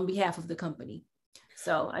on behalf of the company.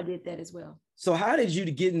 So I did that as well. So how did you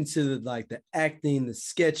get into the acting, the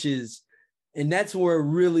sketches? And that's where it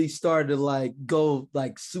really started to go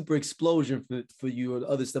super explosion for you or the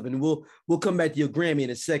other stuff. And we'll come back to your Grammy in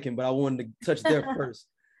a second, but I wanted to touch there first.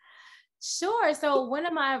 Sure. So one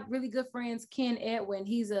of my really good friends, Ken Edwin,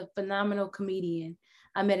 he's a phenomenal comedian.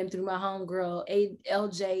 I met him through my homegirl,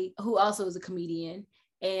 LJ, who also is a comedian.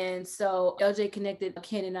 And so LJ connected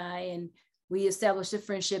Ken and I, and we established a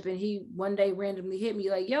friendship. And he one day randomly hit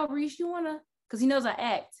me like, yo, Reese, you want to, because he knows I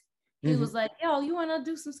act. He was like, yo, you want to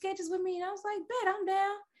do some sketches with me? And I was like, bet, I'm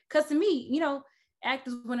down. Because to me,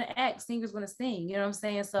 actors want to act, singers want to sing. You know what I'm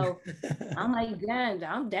saying? So I'm like, damn,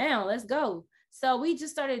 I'm down. Let's go. So we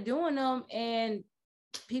just started doing them and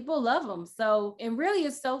people love them. So, and really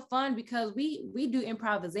it's so fun because we do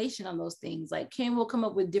improvisation on those things. Like Ken will come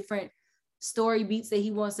up with different story beats that he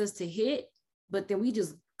wants us to hit, but then we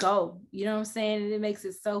just go, you know what I'm saying? And it makes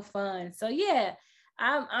it so fun. So yeah,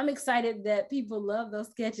 I'm excited that people love those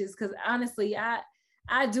sketches because honestly, I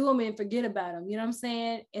do them and forget about them, you know what I'm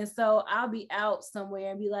saying? And so I'll be out somewhere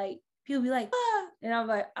and be like, people be like, ah, and I'm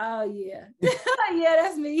like, oh yeah, yeah,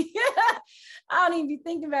 that's me. I don't even be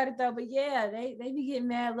thinking about it though, but yeah, they be getting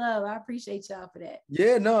mad love. I appreciate y'all for that.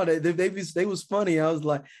 Yeah, no, they was funny. I was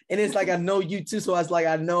like, and it's like I know you too, so I was like,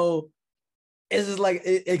 I know. It's just like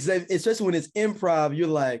especially when it's improv, you're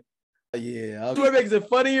like, oh, yeah. What makes it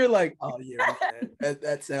funny? You're like, oh yeah,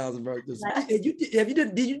 that sounds bro. Did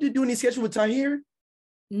you do any sketches with Tahir?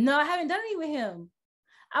 No, I haven't done any with him.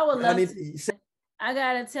 I would love to. I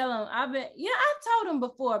gotta tell him. I've told him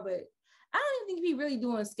before, but I don't even think he's really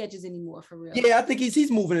doing sketches anymore for real. Yeah, I think he's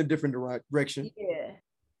moving in a different direction. Yeah,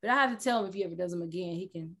 but I have to tell him if he ever does them again, he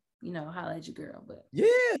can, holler at your girl. But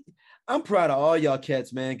yeah, I'm proud of all y'all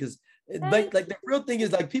cats, man, because like the real thing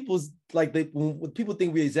is people's when people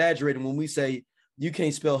think we exaggerate when we say you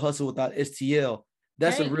can't spell hustle without STL.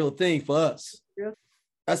 That's a real thing for us.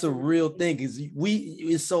 That's a real thing because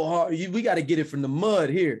it's so hard. We got to get it from the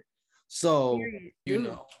mud here. So,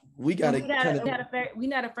 we got to we're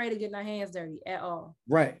not afraid of getting our hands dirty at all.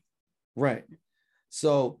 Right.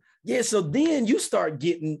 So, yeah. So then you start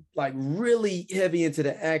getting really heavy into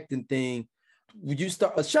the acting thing. You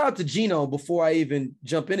start, shout out to Gino before I even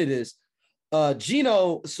jump into this.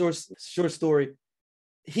 Gino, short story.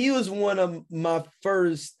 He was one of my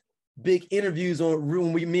first big interviews on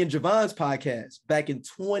me and Javon's podcast back in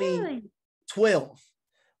 2012.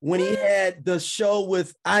 When he had the show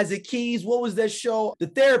with Isaac Keys. What was that show? The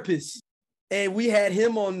Therapist. And we had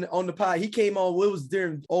him on the pod. He came on, it was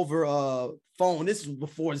during over phone. This was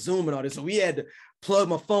before Zoom and all this. So we had to plug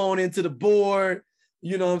my phone into the board,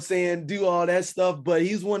 you know what I'm saying, do all that stuff. But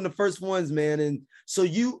he's one of the first ones, man. And so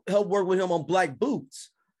you helped work with him on Black Boots.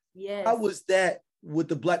 Yes. How was that with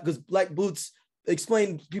the because Black Boots,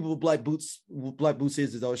 explain to people what Black Boots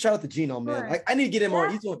is though. Shout out to Gino, man. Sure. I need to get him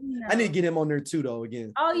on. I need to get him on there too, though.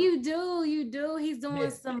 Again. Oh, you do. He's doing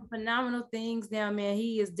some phenomenal things now, man.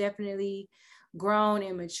 He is definitely grown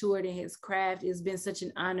and matured in his craft. It's been such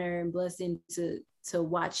an honor and blessing to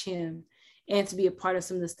watch him and to be a part of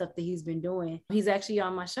some of the stuff that he's been doing. He's actually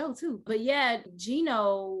on my show too. But yeah,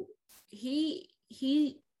 Gino, he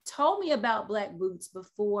told me about Black Boots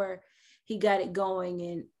before he got it going,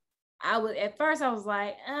 and at first I was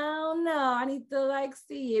like, oh no, I need to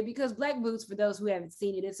see it, because Black Boots, for those who haven't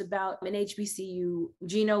seen it, it's about an HBCU.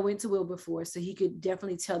 Gino went to Wilberforce, so he could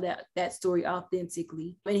definitely tell that story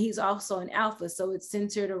authentically. And he's also an alpha, so it's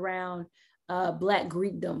centered around Black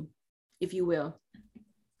Greekdom, if you will.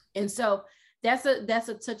 And so that's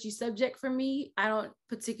a touchy subject for me. I don't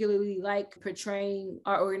particularly like portraying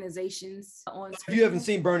our organizations on screen. If you haven't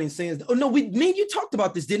seen Burning Sands, oh no, me and you talked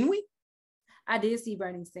about this, didn't we? I did see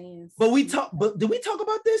Burning Sands. But did we talk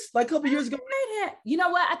about this a couple years ago? You know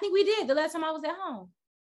what? I think we did the last time I was at home.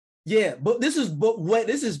 Yeah, but this is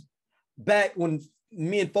back when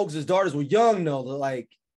me and folks' daughters were young, though.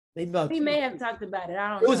 We may have talked about it.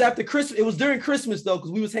 I don't know. It was after Christmas. It was during Christmas though,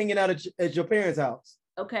 because we was hanging out at your parents' house.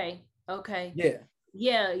 Okay. Yeah.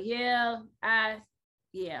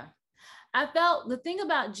 I felt the thing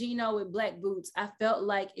about Gino with Black Boots, I felt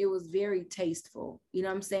like it was very tasteful. You know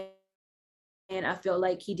what I'm saying? And I felt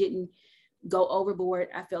like he didn't go overboard.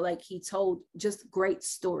 I felt like he told just great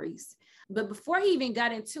stories. But before he even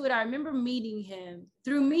got into it, I remember meeting him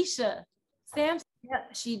through Misha Sampson. Yeah,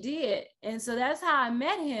 she did. And so that's how I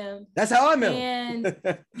met him. That's how I met him.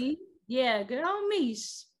 And good on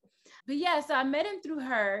Mish. But yeah, so I met him through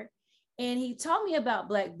her, and he told me about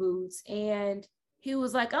Black Boots, and he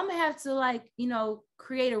was like, I'm gonna have to like,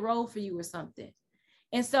 create a role for you or something.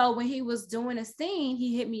 And so when he was doing a scene,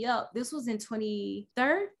 he hit me up. This was in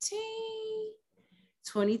 2013.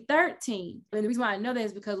 And the reason why I know that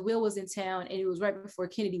is because Will was in town and it was right before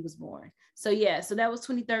Kennedy was born. So yeah, so that was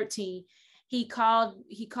 2013. He called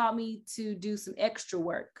me to do some extra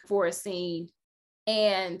work for a scene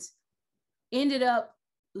and ended up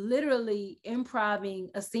literally improvising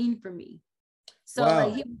a scene for me. So Wow.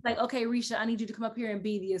 like he was like, okay, Risha, I need you to come up here and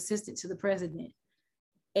be the assistant to the president.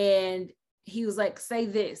 And he was like, say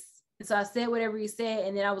this. And so I said whatever he said,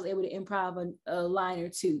 and then I was able to improv a line or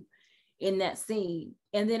two in that scene.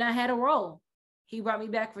 And then I had a role. He brought me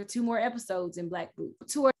back for 2 more episodes in Black Boot,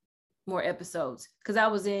 2 or more episodes, because I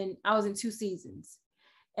was in 2 seasons.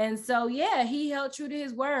 And so yeah, he held true to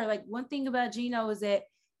his word. Like, one thing about Gino is that,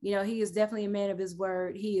 he is definitely a man of his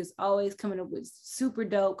word. He is always coming up with super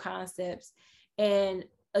dope concepts. And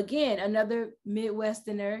again, another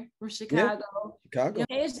Midwesterner from Chicago. Yeah, Chicago.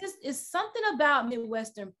 It's something about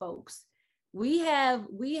Midwestern folks. We have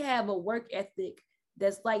a work ethic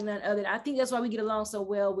that's like none other. I think that's why we get along so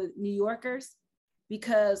well with New Yorkers,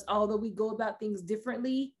 because although we go about things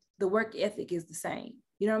differently, the work ethic is the same.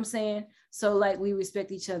 You know what I'm saying? So like, we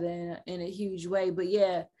respect each other in a huge way. But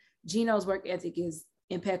yeah, Gino's work ethic is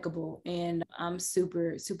impeccable, and I'm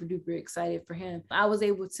super, super duper excited for him. I was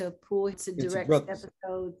able to pull to direct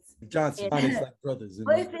episodes. Johnson, it's like brothers.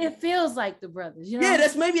 But it feels like the brothers, Yeah,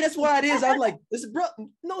 that's why it is. I'm like, it's bro.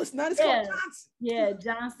 No, it's not. It's called Johnson. Yeah,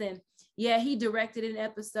 Johnson. Yeah, he directed an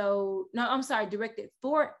episode. No, I'm sorry, directed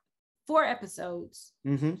four episodes.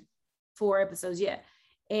 Mm-hmm. 4 episodes, yeah.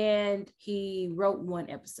 And he wrote 1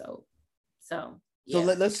 episode. So yeah.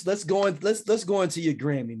 So let's go into your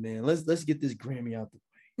Grammy, man. Let's get this Grammy out the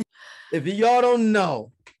way. If y'all don't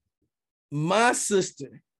know, my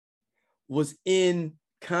sister was in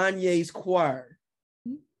Kanye's choir.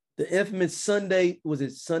 The infamous Sunday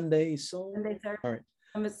Soul? Sunday Service. All right.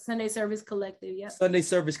 Sunday Service Collective, yeah. Sunday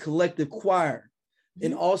Service Collective choir. Mm-hmm.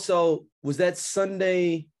 And also, was that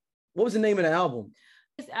Sunday, what was the name of the album?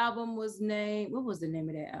 This album was named, what was the name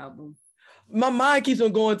of that album? My mind keeps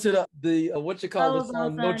on going to the what you call the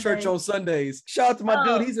song, No Church on Sundays. Shout out to my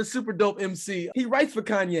dude. He's a super dope MC. He writes for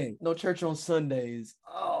Kanye. No Church on Sundays.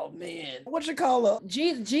 Oh man. What you call it?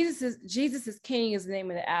 Jesus is King is the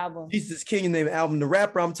name of the album. Jesus is King is the name of the album. The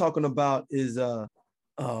rapper I'm talking about is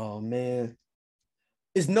oh man.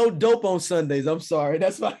 It's No Dope on Sundays. I'm sorry.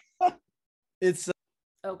 That's why it's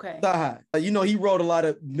okay. He wrote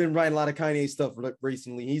been writing a lot of Kanye stuff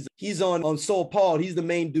recently. He's on Soul Paul. He's the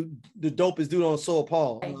main dude, the dopest dude on Soul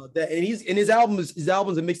Paul. And his albums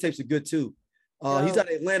and mixtapes are good too. He's out of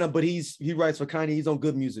Atlanta, but he writes for Kanye. He's on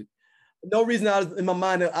good music. No reason I was in my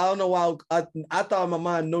mind. I don't know why I thought in my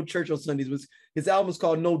mind No Church on Sundays was his album's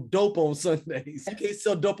called No Dope on Sundays. You can't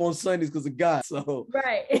sell dope on Sundays because of God. So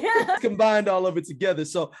right. Combined all of it together.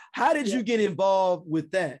 So how did you get involved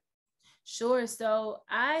with that? Sure. So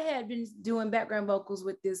I had been doing background vocals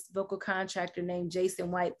with this vocal contractor named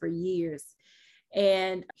Jason White for years.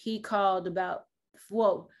 And he called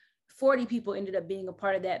 40 people ended up being a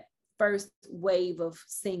part of that first wave of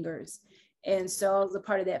singers. And so I was a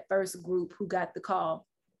part of that first group who got the call.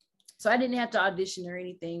 So I didn't have to audition or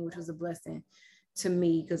anything, which was a blessing to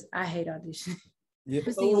me because I hate auditioning. Yeah.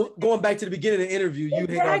 So going back to the beginning of the interview, you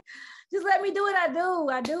hate just let me do what I do.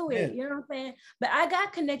 I do it. Yeah. You know what I'm saying? But I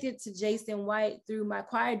got connected to Jason White through my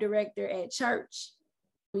choir director at church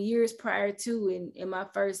years prior to. And my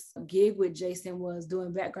first gig with Jason was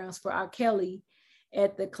doing backgrounds for R. Kelly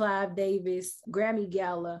at the Clive Davis Grammy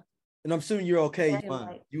Gala. And I'm assuming you're okay.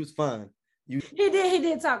 Fine. You was fine. He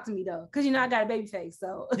did talk to me though, because I got a baby face.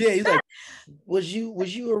 So yeah, he's like, was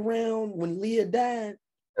you around when Leah died?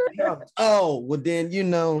 Oh, well then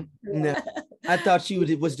no, I thought she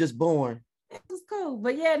was just born. It was cool,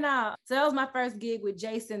 but yeah, no. So that was my first gig with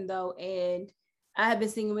Jason though, and I have been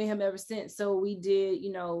singing with him ever since. So we did,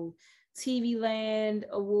 TV Land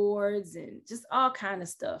Awards and just all kind of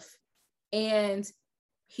stuff. And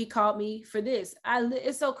he called me for this.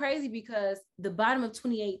 It's so crazy because the bottom of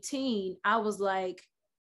 2018, I was like,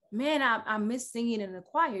 man, I miss singing in the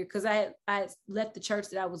choir because I left the church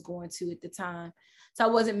that I was going to at the time. So I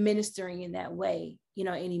wasn't ministering in that way,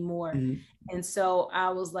 anymore. Mm-hmm. And so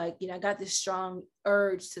I was like, I got this strong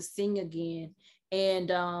urge to sing again. And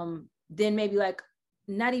then maybe like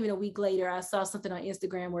not even a week later, I saw something on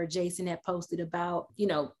Instagram where Jason had posted about,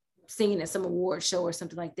 singing at some award show or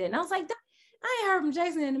something like that. And I was like, I ain't heard from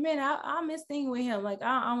Jason in a minute. I miss singing with him. Like,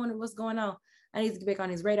 I wonder what's going on. I need to get back on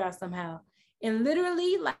his radar somehow. And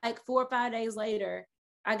literally like 4 or 5 days later,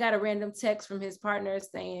 I got a random text from his partner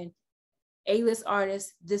saying, A-list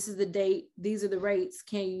artist, this is the date, these are the rates.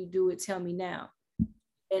 Can you do it? Tell me now.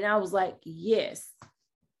 And I was like, yes.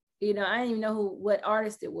 You know, I didn't even know what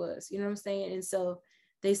artist it was, you know what I'm saying? And so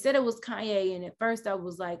they said it was Kanye. And at first I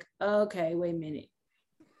was like, okay, wait a minute.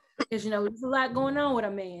 Because, you know, there's a lot going on with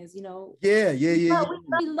our mans, you know. Yeah. We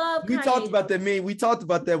love We Kanye. talked about that, man. We talked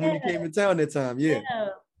about that when you came in town that time.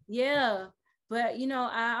 Yeah. But, you know,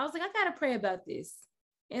 I was like, I got to pray about this.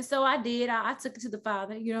 And so I did. I took it to the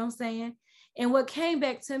Father, you know what I'm saying? And what came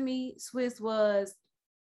back to me, Swizz, was,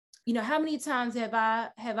 you know, how many times have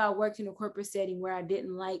I worked in a corporate setting where I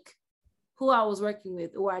didn't like who I was working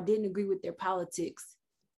with, or I didn't agree with their politics?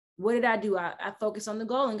 What did I do? I focused on the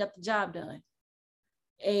goal and got the job done.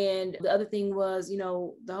 And the other thing was, you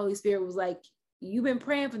know, the Holy Spirit was like, you've been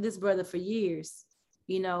praying for this brother for years,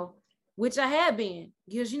 you know, which I have been,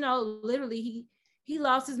 because, you know, literally he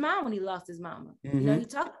lost his mom when he lost his mama. Mm-hmm. You know, he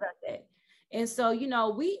talked about that. And so, you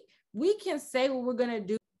know, we can say what we're going to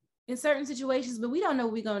do in certain situations, but we don't know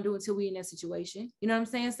what we're going to do until we're in that situation. You know what I'm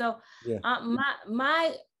saying? So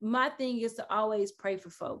my thing is to always pray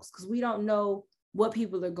for folks, because we don't know what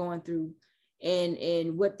people are going through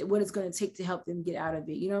and what it's going to take to help them get out of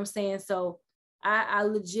it. You know what I'm saying? So I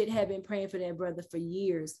legit have been praying for that brother for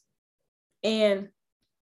years. And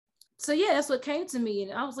so, yeah, that's what came to me.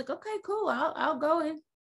 And I was like, okay, cool. I'll go and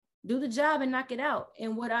do the job and knock it out.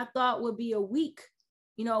 And what I thought would be a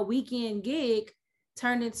weekend gig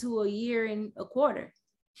turned into a year and a quarter.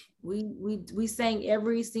 We sang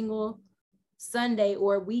every single Sunday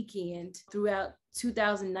or weekend throughout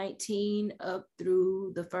 2019 up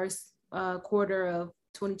through the first quarter of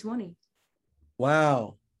 2020.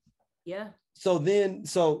 Wow. Yeah. So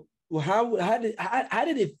how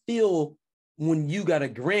did it feel when you got a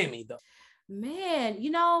Grammy though? Man,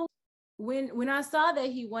 you know, when I saw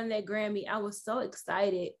that he won that Grammy, I was so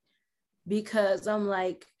excited, because I'm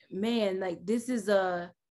like, man, like this is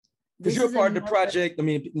because you're part of the project. I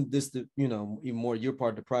mean, even more, you're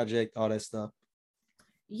part of the project, all that stuff.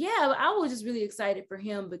 Yeah, I was just really excited for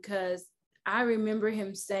him, because I remember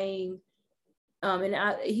him saying,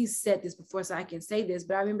 he said this before, so I can say this,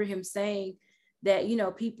 but I remember him saying that, you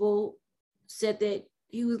know, people said that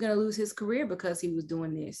he was going to lose his career because he was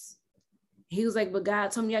doing this. He was like, but God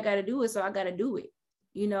told me I got to do it, so I got to do it,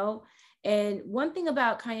 you know? And one thing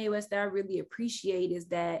about Kanye West that I really appreciate is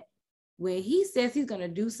that when he says he's going to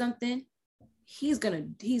do something, he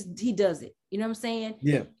does it. You know what I'm saying?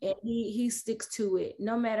 Yeah. And he sticks to it,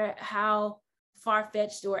 no matter how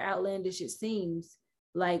far-fetched or outlandish it seems.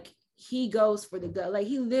 Like, he goes for the gut. Like,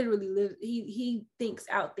 he literally lives, he thinks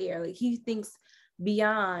out there. Like, he thinks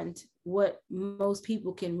beyond what most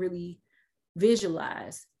people can really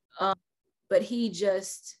visualize. But he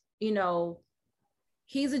just, you know,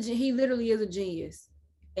 he literally is a genius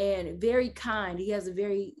and very kind. He has a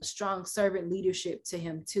very strong servant leadership to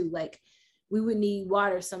him too. Like, we would need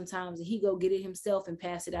water sometimes and he go get it himself and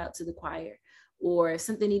pass it out to the choir. Or if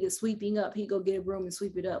something needed sweeping up, he'd go get a broom and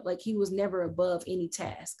sweep it up. Like, he was never above any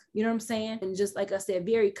task. You know what I'm saying? And just like I said,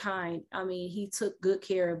 very kind. I mean, he took good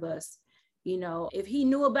care of us. You know, if he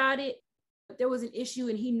knew about it, if there was an issue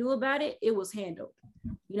and he knew about it, it was handled.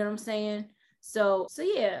 You know what I'm saying? So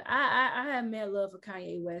yeah, I have mad love for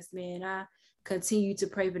Kanye West, man. I continue to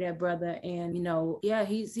pray for that brother. And, you know, yeah,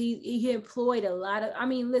 he employed a lot of, I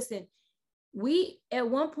mean, listen, at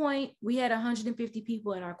one point we had 150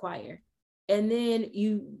 people in our choir. And then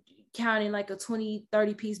you counting like a 20,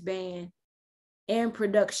 30 piece band and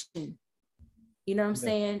production, you know what I'm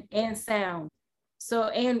saying? And sound. So,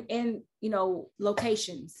 and, you know,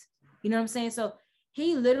 locations, you know what I'm saying? So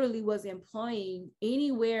he literally was employing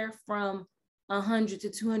anywhere from 100 to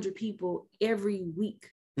 200 people every week.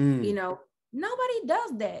 You know, nobody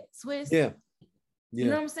does that, Swizz. Yeah. You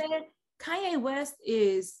know what I'm saying? Kanye West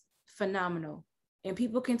is phenomenal, and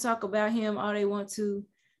people can talk about him all they want to,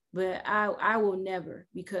 but I will never,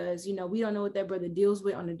 because, you know, we don't know what that brother deals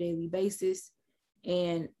with on a daily basis.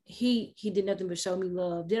 And he did nothing but show me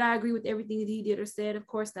love. Did I agree with everything that he did or said? Of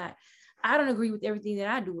course not. I don't agree with everything that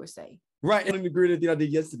I do or say. Right. I didn't agree with everything I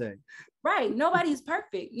did yesterday. Right. Nobody's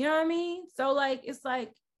perfect. You know what I mean? So, like, it's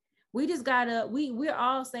like, we just gotta, we're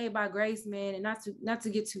all saved by grace, man. And not to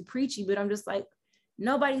get too preachy, but I'm just like,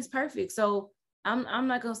 nobody's perfect. So I'm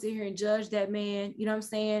not gonna sit here and judge that man. You know what I'm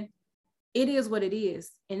saying? It is what it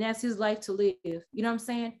is. And that's his life to live. You know what I'm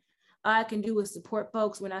saying? All I can do is support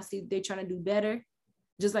folks when I see they're trying to do better.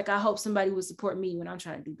 Just like I hope somebody would support me when I'm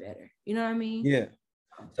trying to do better. You know what I mean? Yeah.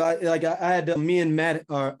 So I had me and Matt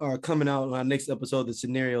are coming out on our next episode of the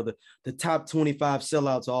scenario, the top 25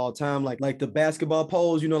 sellouts of all time, like the basketball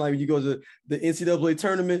polls, you know, like when you go to the NCAA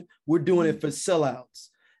tournament, we're doing it for sellouts.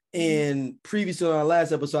 And previously on our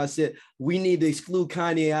last episode, I said we need to exclude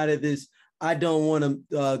Kanye out of this. I don't want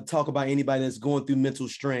to talk about anybody that's going through mental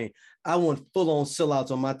strain. I want full-on sellouts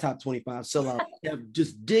on my top 25 sellouts.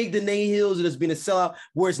 Just dig the Nate Hills. It has been a sellout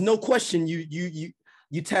where it's no question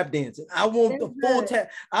you tap dancing. I want the full tap.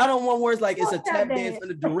 I don't want where it's like it's a tap dance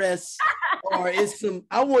under duress or it's some.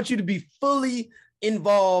 I want you to be fully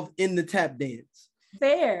involved in the tap dance.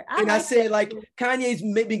 Fair. I said like Kanye's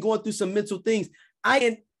maybe going through some mental things. I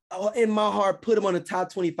can in my heart put him on the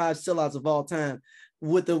top 25 sellouts of all time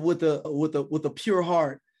with a pure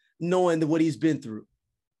heart, knowing what he's been through.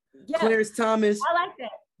 Yeah. Clarence Thomas, I like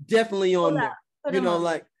that. Definitely on there.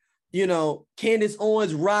 Candace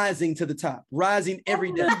Owens rising to the top, rising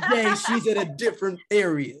every day. She's at a different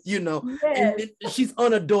area, and she's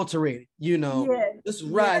unadulterated, just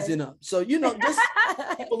rising up. So, just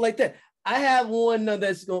people like that. I have one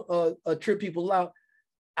that's going to trip people out.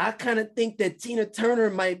 I kind of think that Tina Turner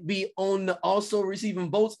might be on the also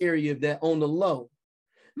receiving votes area of that on the low.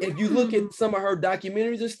 If you look at some of her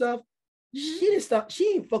documentaries and stuff, she didn't stop.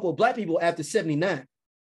 She ain't fuck with black people after 79.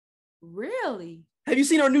 Really? Have you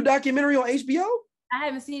seen her new documentary on HBO? I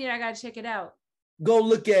haven't seen it. I gotta check it out. Go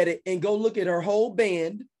look at it and go look at her whole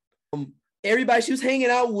band. Everybody she was hanging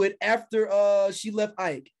out with after she left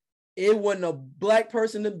Ike. It wasn't a black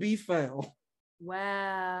person to be found.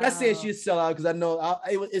 Wow. I'm not saying she'd sell out because I know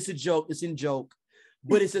it's a joke. It's in joke,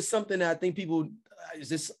 but it's just something that I think people.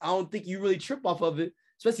 I don't think you really trip off of it,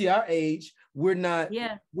 especially our age. We're not.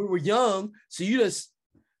 Yeah. We were young, so you just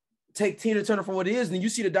take Tina Turner for what it is, and then you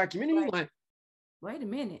see the documentary. You're like, wait a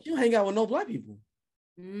minute. You don't hang out with no black people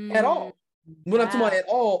at all. When I'm talking about at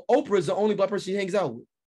all, Oprah is the only black person she hangs out with.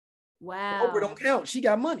 Wow. Oprah don't count. She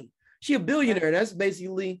got money. She a billionaire. That's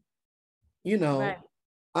basically, I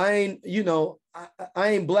ain't, I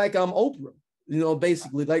ain't black, I'm Oprah,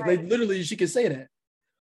 basically. Like literally she can say that.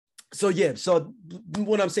 So yeah, so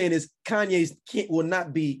what I'm saying is Kanye's will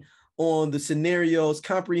not be on the scenarios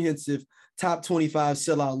comprehensive top 25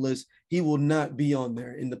 sellout list. He will not be on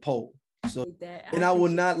there in the poll. So and I will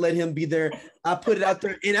not let him be there. I put it out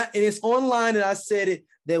there and it's online and I said it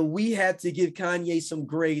that we had to give Kanye some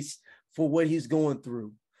grace for what he's going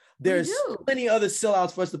through. There's plenty of other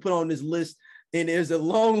sellouts for us to put on this list. And there's a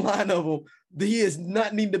long line of them. He is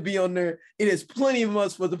not need to be on there. It is plenty of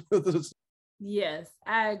us for the. Yes,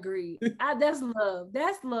 I agree. That's love.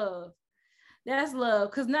 That's love. That's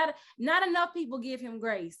love. Because not enough people give him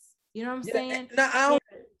grace. You know what I'm saying?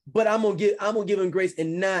 But I'm gonna give him grace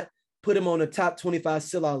and not put him on the top 25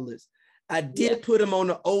 sellout list. I did put him on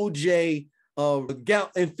the OJ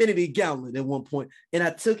Infinity Gauntlet at one point, and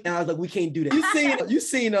I was like, we can't do that. You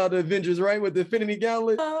seen the Avengers, right, with the Infinity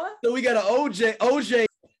Gauntlet? So we got an OJ.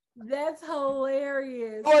 That's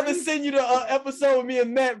hilarious. I want to send you the episode with me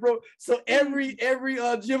and Matt, bro. So every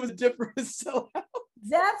gym is different sellout.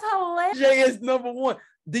 That's hilarious. OJ is number one.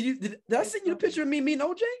 Did I send you the picture of me meeting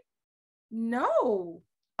OJ? No.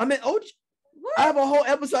 I mean OJ. What? I have a whole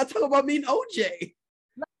episode I talk about meeting OJ.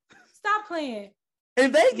 Stop playing.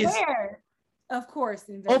 In Vegas. Where? Of course,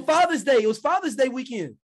 in Vegas. On Father's Day. It was Father's Day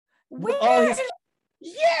weekend.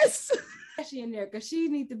 Yes. She in there because she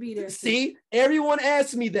needs to be there. See, everyone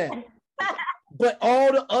asked me that. But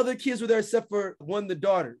all the other kids were there except for one of the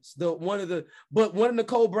daughters. One of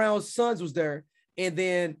Nicole Brown's sons was there. And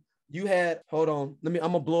then you had, hold on, I'm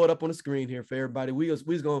gonna blow it up on the screen here for everybody. We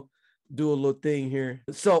was gonna do a little thing here.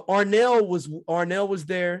 So Arnell was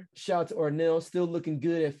there. Shout out to Arnell, still looking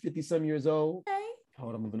good at 50-some years old. Okay.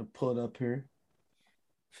 Hold on, I'm gonna pull it up here.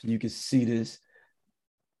 So you can see this.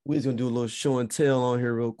 We're just gonna do a little show and tell on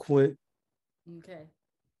here real quick. Okay.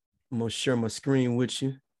 I'm gonna share my screen with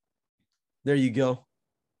you. There you go.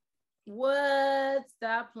 What?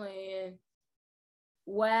 Stop playing.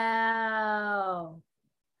 Wow.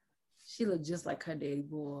 She looked just like her daddy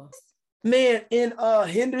boy. Man, in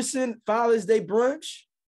Henderson Father's Day brunch.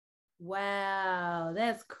 Wow,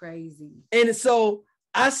 that's crazy. And so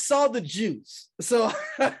I saw the juice. So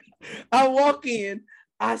I walk in,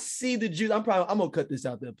 I see the juice. I'm gonna cut this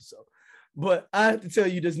out the episode, but I have to tell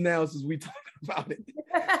you this now since we talking about it.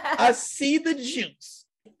 I see the juice.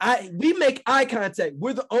 We make eye contact.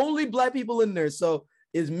 We're the only black people in there. So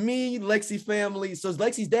it's me, Lexi family. So it's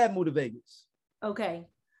Lexi's dad moved to Vegas. Okay.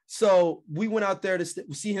 So we went out there to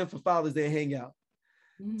see him for Father's Day and hang out.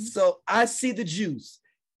 Mm-hmm. So I see the juice.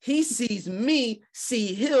 He sees me,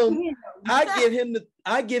 see him. I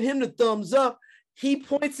give him the thumbs up. He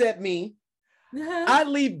points at me. I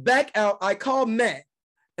leave back out. I call Matt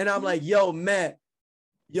and I'm like, yo, Matt,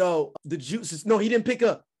 the juice is, no, he didn't pick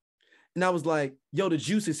up. And I was like, yo, the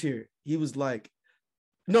juice is here. He was like,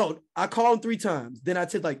 no, I called him 3 times. Then I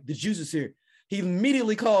said like, the juice is here. He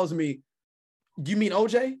immediately calls me, do you mean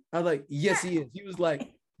OJ? I was like, yes, he is. He was like,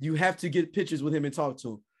 you have to get pictures with him and talk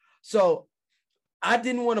to him. So I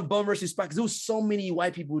didn't want to bum rush his spot because there was so many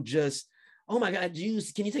white people just, oh my God,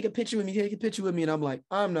 Juice, can you take a picture with me? Take a picture with me. And I'm like,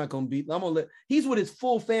 I'm not going to be, I'm going to let, he's with his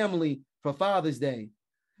full family for Father's Day.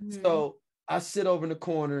 Mm-hmm. So I sit over in the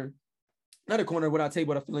corner, not a corner where I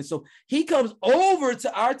table, what I feel like. So he comes over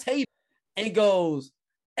to our table and goes,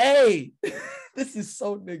 hey, this is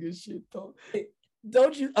so nigga shit, though.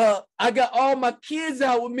 Don't you, I got all my kids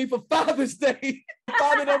out with me for Father's Day.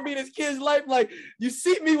 Father don't mean his kids' life. Like, you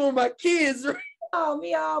see me with my kids, right? Oh,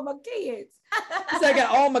 me, all my kids. I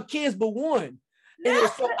got all my kids but one. And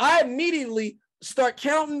so I immediately start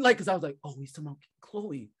counting, like, because I was like, oh, he's talking about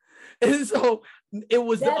Chloe. And so it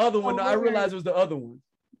was the other one. I realized it was the other one.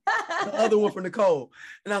 The other one for Nicole.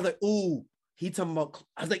 And I was like, ooh, he talking about,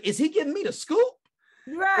 I was like, is he giving me the scoop?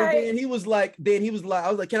 Right. And then he was like, I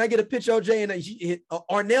was like, can I get a picture, OJ? And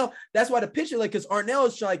Arnell, that's why the picture, like, because Arnell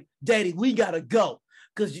is like, Daddy, we gotta go.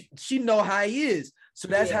 Because she know how he is. So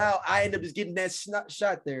that's how I end up just getting that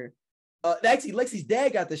shot there. Actually, Lexi's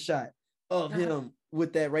dad got the shot of him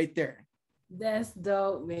with that right there. That's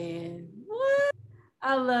dope, man. What?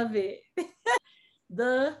 I love it.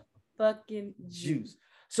 The fucking juice.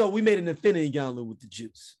 So we made an infinity gauntlet with the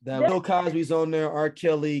juice. That Bill Cosby's on there, R.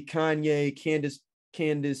 Kelly, Kanye,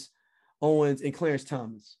 Candace Owens, and Clarence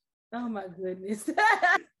Thomas. Oh my goodness.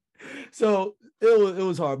 So it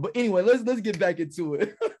was hard. But anyway, let's get back into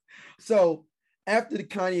it. So after the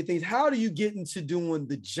Kanye things, how do you get into doing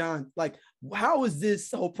the John? Like, how is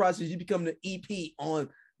this whole process? You become the EP on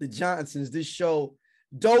the Johnsons, this show,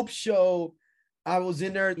 dope show. I was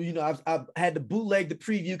in there, you know, I've had to bootleg the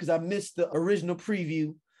preview because I missed the original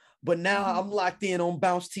preview, but now I'm locked in on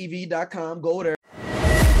bouncetv.com. Go there.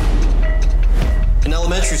 In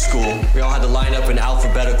elementary school, we all had to line up in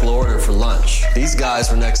alphabetical order for lunch. These guys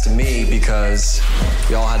were next to me because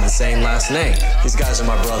we all had the same last name. These guys are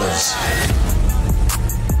my brothers.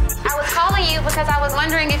 I was calling you because I was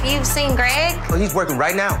wondering if you've seen Greg. Oh, he's working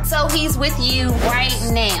right now. So he's with you right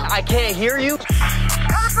now. I can't hear you.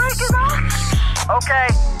 Okay,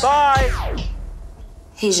 bye.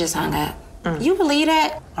 He's just hung up. You believe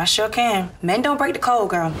that? I sure can. Men don't break the code,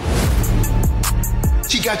 girl.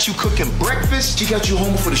 She got you cooking breakfast. She got you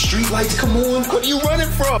home for the street lights. Come on, what are you running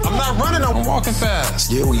from? I'm not running, I'm walking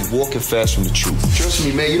fast. Yeah, well, you walking fast from the truth. Trust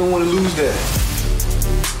me, man, you don't want to lose that.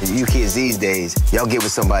 You kids these days, y'all get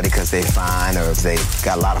with somebody because they fine or if they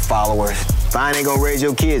got a lot of followers. Fine ain't gonna raise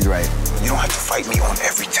your kids right. You don't have to fight me on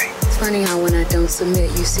everything. It's funny how when I don't submit,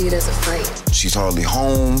 you see it as a fight. She's hardly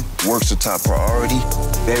home, work's a top priority.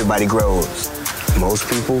 Everybody grows. Most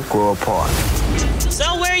people grow apart.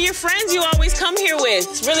 So where are your friends you always come here with?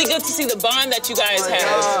 It's really good to see the bond that you guys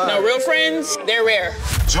have. No, real friends, they're rare.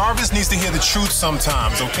 Jarvis needs to hear the truth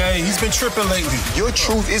sometimes, okay? He's been tripping lately. Your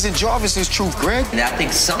truth isn't Jarvis's truth, Greg. And I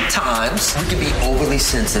think sometimes we can be overly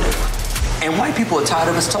sensitive. And white people are tired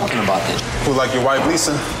of us talking about this. Who, like your wife,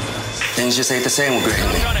 Lisa? Things just ain't the same with Greg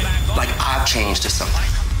and me. Like I've changed to something.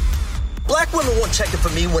 Black women weren't checking for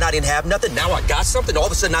me when I didn't have nothing. Now I got something. All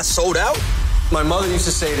of a sudden I sold out. My mother used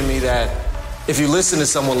to say to me that if you listen to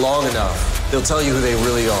someone long enough, they'll tell you who they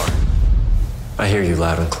really are. I hear you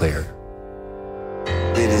loud and clear.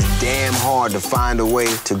 It is damn hard to find a way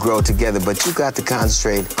to grow together, but you got to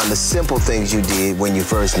concentrate on the simple things you did when you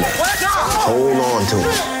first met. Hold on to them.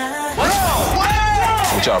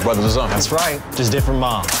 What y'all brothers is on? That's right. Just different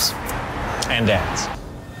moms and dads.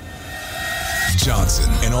 Johnson,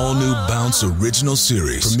 an all-new Bounce original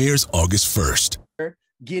series, premieres August 1st.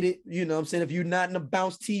 Get it? You know what I'm saying? If you're not in the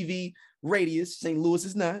Bounce TV radius, St. Louis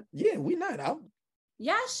is not. Yeah, we not out.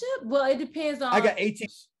 Y'all should. Well, it depends on. I got 18.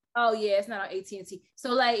 Oh yeah, it's not on AT&T.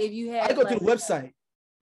 So like, if you have, I go to the website.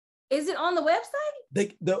 Is it on the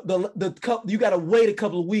website? The you gotta wait a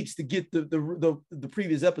couple of weeks to get the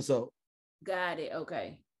previous episode. Got it.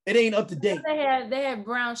 Okay. It ain't up to date. They have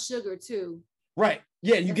Brown Sugar too. Right.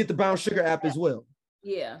 Yeah, you get the Brown Sugar app as well.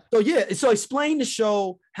 Yeah. So explain the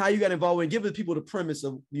show, how you got involved, and give the people the premise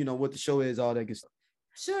of, you know, what the show is, all that good stuff.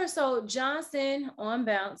 Sure. So Johnson on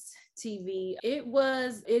Bounce TV,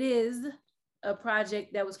 it is a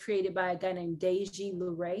project that was created by a guy named Deji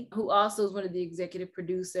Luray, who also is one of the executive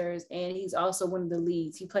producers, and he's also one of the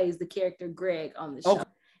leads. He plays the character Greg on the show. Okay.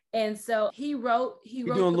 And so he wrote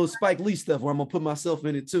You're doing a little Spike Lee stuff where I'm gonna put myself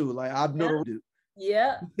in it too. Like I've never do.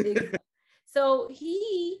 Yeah. So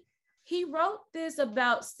he wrote this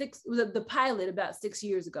about the pilot about 6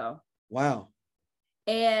 years ago. Wow.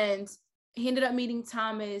 And he ended up meeting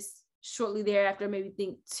Thomas shortly thereafter,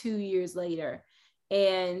 maybe 2 years later.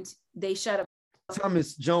 And they shot up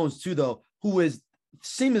Thomas Jones too, though, who is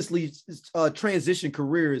seamlessly transition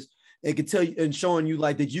careers and can tell you and showing you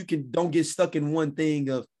like that don't get stuck in one thing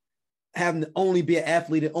of having to only be an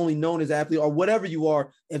athlete and only known as an athlete or whatever you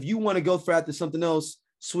are. If you want to go for after something else,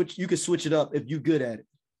 you can switch it up if you're good at it.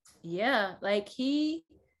 Yeah, like he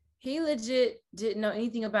legit didn't know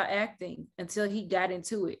anything about acting until he got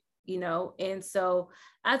into it, you know? And so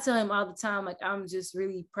I tell him all the time, like, I'm just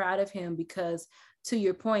really proud of him because to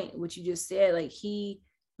your point, what you just said, like he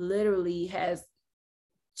literally has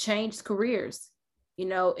changed careers, you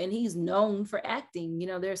know, and he's known for acting. You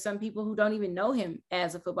know, there are some people who don't even know him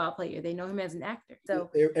as a football player. They know him as an actor.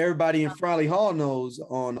 So everybody in Frawley Hall knows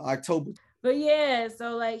on October. But yeah,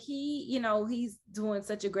 so like he, you know, he's doing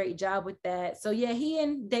such a great job with that. So yeah, he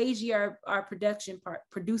and Deji are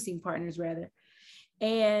producing partners rather.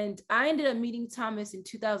 And I ended up meeting Thomas in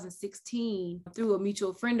 2016 through a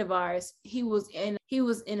mutual friend of ours. He was in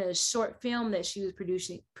a short film that she was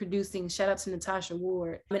producing. Shout out to Natasha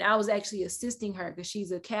Ward. And I was actually assisting her because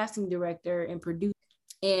she's a casting director and producer.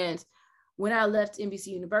 And when I left NBC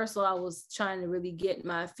Universal, I was trying to really get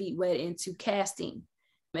my feet wet into casting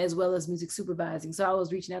as well as music supervising. So I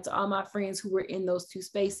was reaching out to all my friends who were in those two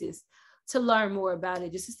spaces to learn more about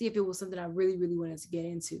it, just to see if it was something I really, really wanted to get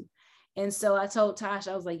into. And so I told Tosh,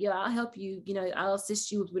 I was like, yo, I'll help you, you know, I'll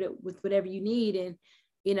assist you with whatever you need. And,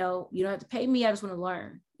 you know, you don't have to pay me. I just want to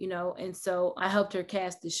learn, you know? And so I helped her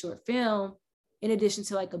cast this short film in addition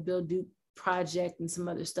to like a Bill Duke project and some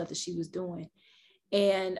other stuff that she was doing.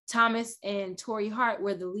 And Thomas and Tori Hart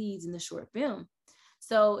were the leads in the short film.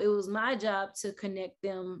 So it was my job to connect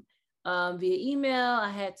them via email. I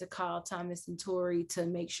had to call Thomas and Tori to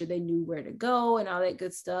make sure they knew where to go and all that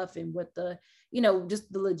good stuff and what the, you know,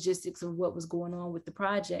 just the logistics of what was going on with the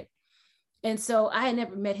project. And so I had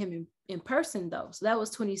never met him in person though. So that was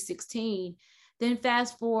 2016. Then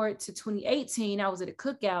fast forward to 2018, I was at a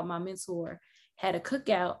cookout. My mentor had a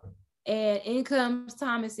cookout and in comes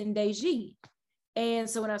Thomas and Deji. And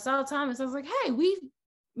so when I saw Thomas, I was like, hey, we've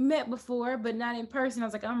met before, but not in person. I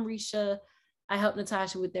was like, I'm Risha. I helped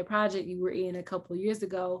Natasha with their project you were in a couple of years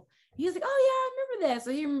ago. He was like, oh yeah, I remember that.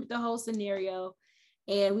 So he remembered the whole scenario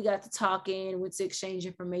and we got to talking, went to exchange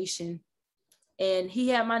information. And he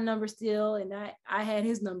had my number still and I had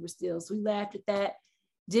his number still. So we laughed at that,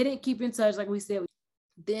 didn't keep in touch like we said.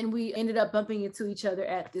 Then we ended up bumping into each other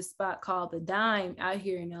at this spot called The Dime out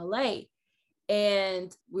here in LA.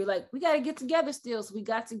 And we're like, we got to get together still. So we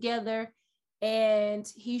got together and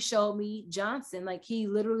he showed me Johnson. Like he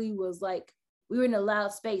literally was like, we were in a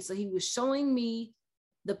loud space. So he was showing me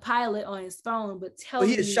the pilot on his phone, but telling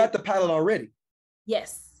me. He had shot the pilot already.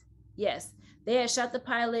 Yes. They had shot the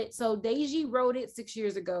pilot. So Deji wrote it 6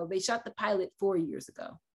 years ago. They shot the pilot 4 years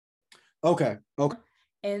ago. Okay.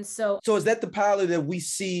 And so is that the pilot that we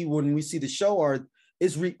see when we see the show or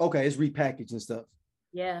it's repackaged and stuff?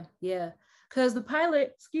 Yeah. Because the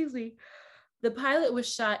pilot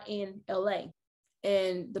was shot in LA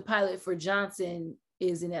and the pilot for Johnson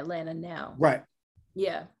is in Atlanta now. Right.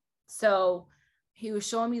 Yeah. So he was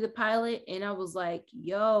showing me the pilot and I was like,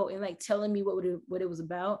 yo, and like telling me what it was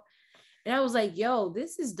about. And I was like, yo,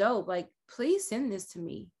 this is dope. Like, please send this to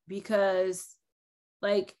me because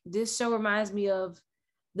like this show reminds me of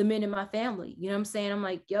the men in my family. You know what I'm saying? I'm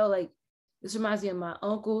like, yo, like this reminds me of my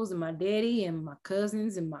uncles and my daddy and my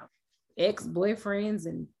cousins and my ex-boyfriends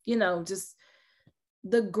and, you know, just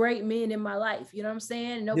the great men in my life. You know what I'm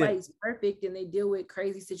saying? Nobody's perfect and they deal with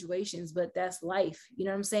crazy situations, but that's life. You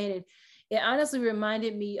know what I'm saying? And it honestly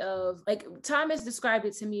reminded me of like Thomas described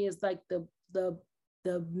it to me as like the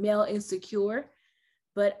male insecure,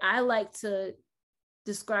 but I like to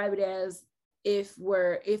describe it as if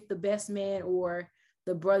the best man or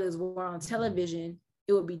the brothers were on television,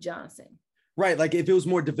 it would be Johnson. Right, like if it was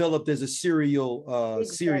more developed as a serial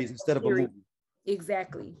series instead of a movie.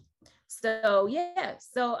 Exactly. So yeah,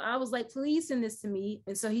 so I was like, please send this to me.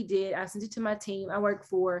 And so he did. I sent it to my team. I work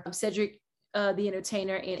for Cedric the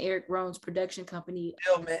Entertainer and Eric Rohn's production company.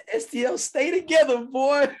 Yo, man, STL, stay together,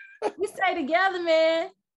 boy. We stay together, man.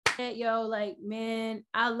 And yo, like, man,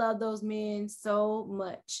 I love those men so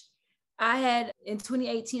much. I had in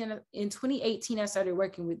 2018, I started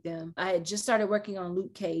working with them. I had just started working on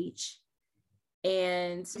Luke Cage.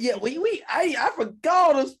 And yeah, I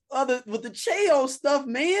forgot all this other with the Cheo stuff,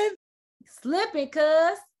 man. Slipping,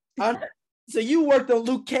 cuz. So you worked on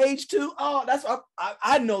Luke Cage too? Oh, that's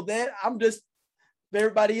I know that. I'm just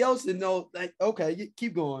everybody else to know. Like, okay,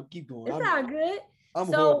 keep going. It's all good.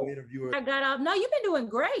 I'm a horrible interviewer. I got off. No, you've been doing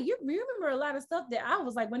great. You remember a lot of stuff that I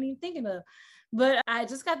was like, wasn't even thinking of. But I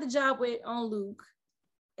just got the job on Luke,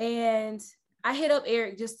 and I hit up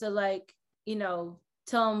Eric just to like, you know,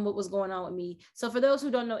 tell him what was going on with me. So for those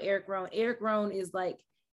who don't know Eric Rohn is like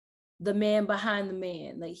the man behind the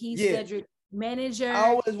man. Like he's Cedric's manager. I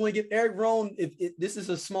always want to give Eric Rohn, if this is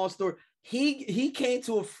a small story, he came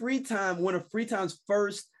to one of Free Time's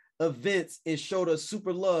first events and showed us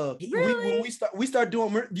super love. Really? When we start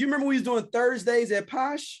doing, do you remember we was doing Thursdays at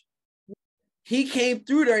Posh? He came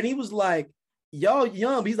through there and he was like, y'all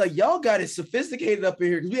young. He's like, y'all got it sophisticated up in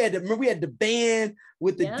here. We had the band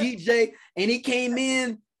with the DJ, and he came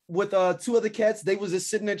in with 2 other cats. They was just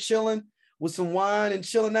sitting there chilling with some wine and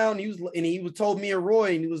chilling out. And he was told me and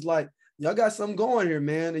Roy, and he was like, y'all got something going here,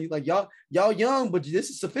 man. And he's like, y'all young, but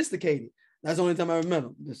this is sophisticated. That's the only time I ever met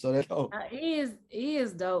him. So that's he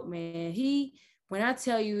is dope, man. When I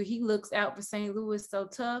tell you he looks out for St. Louis so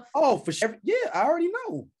tough. Oh, for sure. Yeah, I already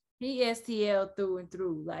know. He STL through and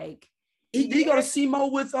through. Like did he go to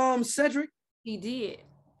SEMO with Cedric? He did.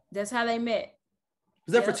 That's how they met.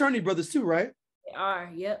 Is that fraternity brothers too, right? They are,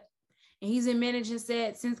 yep. And he's been managing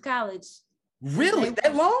Ced since college. Really?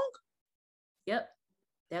 That long? Yep.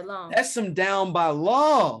 That long. That's some down by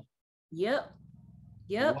law. Yep.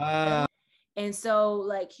 Wow. And so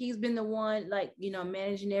like he's been the one like,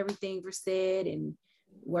 managing everything for Ced and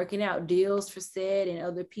working out deals for Ced and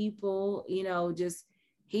other people, just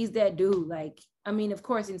he's that dude. Like, I mean, of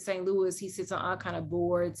course, in St. Louis, he sits on all kind of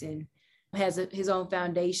boards and has his own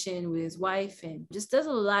foundation with his wife and just does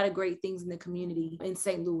a lot of great things in the community in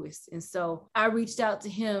St. Louis. And so I reached out to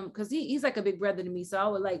him because he's like a big brother to me. So I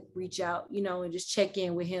would like reach out, and just check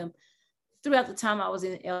in with him throughout the time I was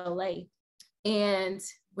in LA. And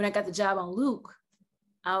when I got the job on Luke,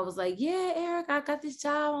 I was like, yeah, Eric, I got this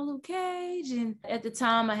job on Luke Cage. And at the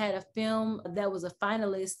time I had a film that was a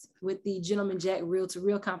finalist with the Gentleman Jack Reel to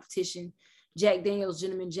Reel competition. Jack Daniels,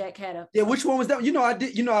 Gentleman Jack had a... Yeah, which one was that?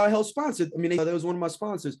 I helped sponsor. I mean, that was one of my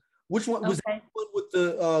sponsors. Which one was that one with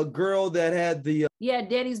the girl that had the... Yeah,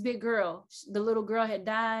 Daddy's Big Girl. The little girl had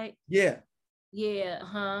died. Yeah.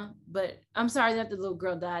 Yeah, But I'm sorry that the little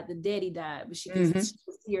girl died. The daddy died, but she could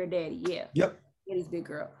see her daddy. Yeah. Yep. Daddy's Big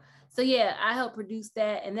Girl. So yeah, I helped produce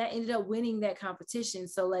that, and that ended up winning that competition.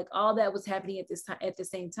 So like all that was happening at the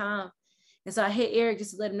same time. And so I hit Eric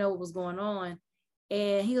just to let him know what was going on.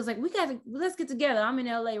 And he was like, let's get together. I'm in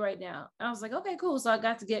LA right now. And I was like, okay, cool. So I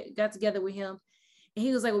got together with him. And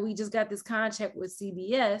he was like, well, we just got this contract with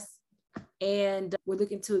CBS and we're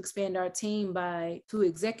looking to expand our team by 2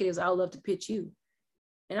 executives. I would love to pitch you.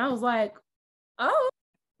 And I was like, oh,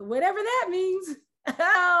 whatever that means.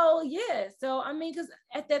 Oh, yeah. So, I mean, because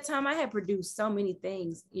at that time I had produced so many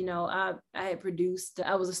things. I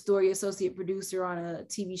was a story associate producer on a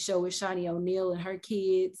TV show with Shawnee O'Neal and her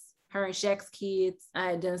kids. Her and Shaq's kids.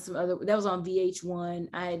 I had done some other, that was on VH1.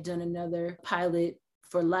 I had done another pilot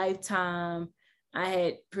for Lifetime. I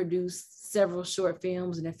had produced several short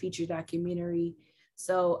films and a feature documentary.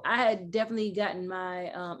 So I had definitely gotten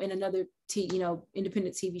my, in another,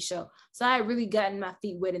 independent TV show. So I had really gotten my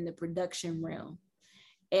feet wet in the production realm.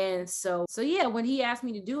 And so yeah, when he asked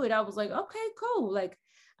me to do it, I was like, okay, cool. Like,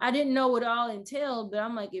 I didn't know what it all entailed, but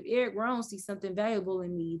I'm like, if Eric Rohn sees something valuable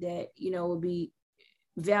in me that, would be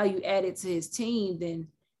value added to his team, then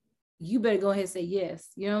you better go ahead and say yes.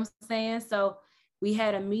 You know what I'm saying? So we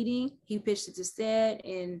had a meeting. He pitched it to Ced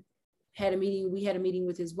and we had a meeting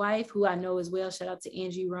with his wife, who I know as well. Shout out to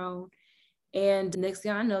Angie Rohn. And the next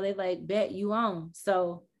thing I know, they like, bet you on.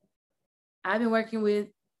 So I've been working with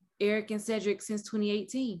Eric and Cedric since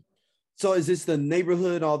 2018. So is this The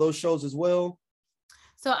Neighborhood, all those shows as well?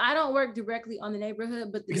 So I don't work directly on The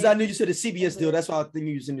Neighborhood, but because I knew you said the CBS deal. That's why I think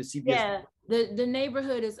you was in the CBS. Yeah, the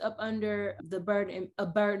Neighborhood is up under the Bird and a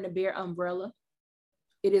Bear umbrella.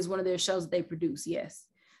 It is one of their shows that they produce. Yes,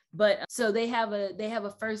 but so they have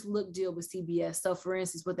a first look deal with CBS. So for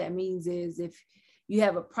instance, what that means is if you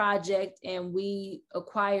have a project and we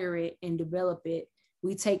acquire it and develop it,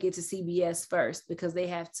 we take it to CBS first because they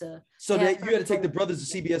have to. So you had to take the brothers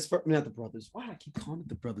to CBS first. Not the brothers. Why do I keep calling it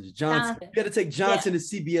the brothers? Johnson. You had to take Johnson to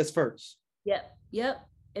CBS first. Yep.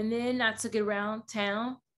 And then I took it around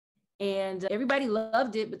town and everybody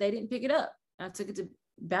loved it, but they didn't pick it up. I took it to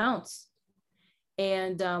Bounce.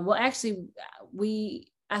 And I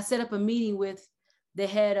set up a meeting with the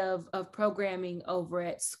head of programming over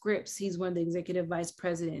at Scripps. He's one of the executive vice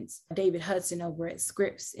presidents, David Hudson over at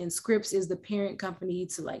Scripps. And Scripps is the parent company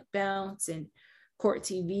to like Bounce and Court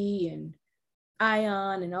TV and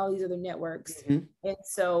Ion and all these other networks. Mm-hmm. And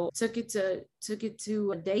so took it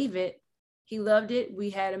to David. He loved it.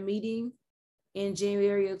 We had a meeting in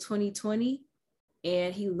January of 2020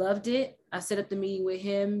 and he loved it. I set up the meeting with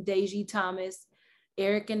him, Deji Thomas,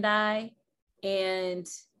 Eric and I, and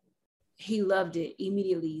he loved it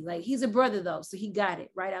immediately. Like, he's a brother though, so he got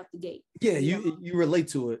it right out the gate. Yeah, you relate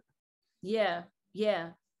to it. Yeah.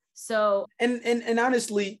 So and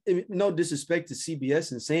honestly, no disrespect to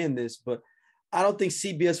CBS in saying this, but I don't think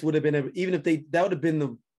CBS would have been able, even if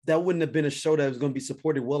that wouldn't have been a show that was going to be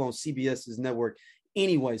supported well on CBS's network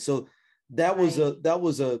anyway. So that was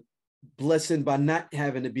a blessing by not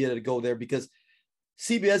having to be able to go there, because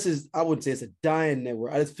CBS is, I wouldn't say it's a dying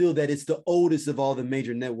network. I just feel that it's the oldest of all the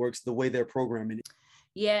major networks, the way they're programming it.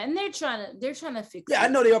 Yeah, and they're trying to fix it. Yeah, I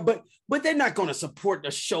know they are, but they're not going to support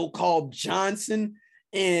the show called Johnson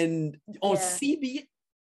and on CBS.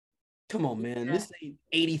 Come on, man. Yeah. This ain't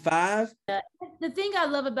 85. The thing I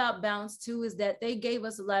love about Bounce too is that they gave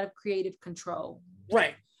us a lot of creative control.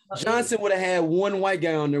 Right. Johnson would have had one white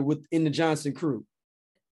guy on there in the Johnson crew.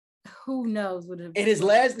 Who knows what it. And his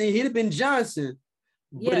last name, he'd have been Johnson,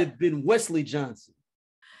 but it'd been Wesley Johnson.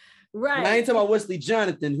 Right. And I ain't talking about Wesley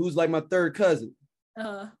Jonathan, who's like my third cousin.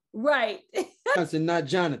 Right. Johnson, not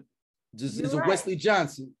Jonathan. It's a Wesley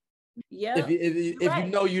Johnson. Yeah.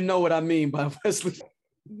 If you know what I mean by Wesley.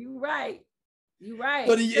 You're right.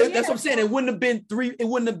 But that's what I'm saying. It wouldn't have been three. It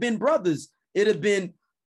wouldn't have been brothers. It'd have been,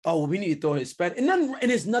 we need to throw Hispanic. And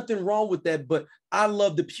there's nothing wrong with that. But I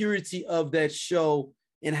love the purity of that show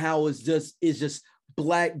and how it's just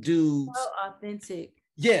black dudes. So authentic.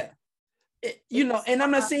 Yeah. And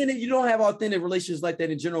I'm not saying that you don't have authentic relationships like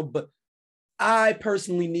that in general, but I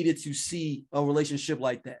personally needed to see a relationship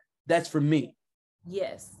like that. That's for me.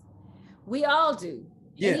 Yes, we all do.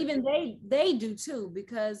 Yeah. And even they do too,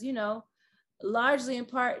 because, largely in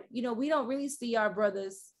part, we don't really see our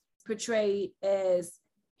brothers portrayed as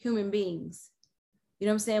human beings. You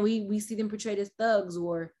know what I'm saying? We see them portrayed as thugs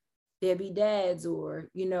or deadbeat dads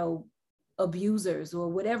or, abusers or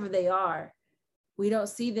whatever they are. We don't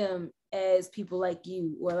see them as people like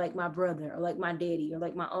you or like my brother or like my daddy or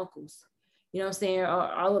like my uncles. You know what I'm saying?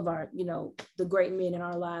 Or all of our, the great men in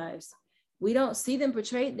our lives. We don't see them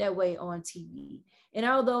portrayed that way on TV. And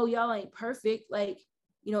although y'all ain't perfect, like,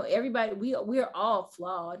 everybody, we're all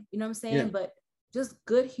flawed, you know what I'm saying? Yeah. But just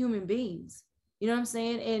good human beings, you know what I'm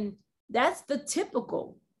saying? And that's the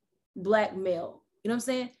typical Black male, you know what I'm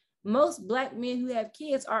saying? Most Black men who have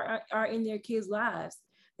kids are in their kids' lives.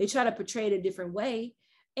 They try to portray it a different way.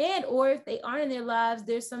 Or if they aren't in their lives,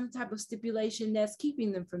 there's some type of stipulation that's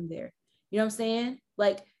keeping them from there. You know what I'm saying?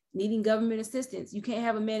 Like needing government assistance. You can't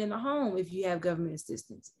have a man in the home if you have government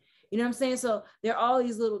assistance. You know what I'm saying? So there are all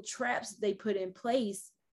these little traps they put in place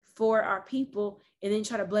for our people and then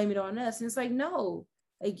try to blame it on us. And it's like, no,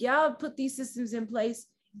 like y'all put these systems in place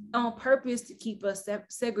on purpose to keep us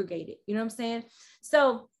segregated. You know what I'm saying?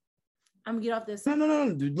 So I'm gonna get off this.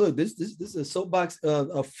 No, dude, look, this is a soapbox,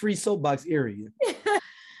 a free soapbox area.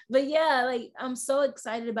 But yeah, like I'm so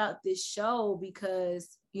excited about this show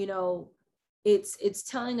because, it's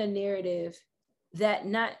telling a narrative that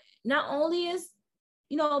not only is,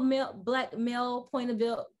 Black male point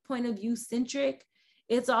of view centric,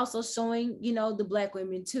 it's also showing, the Black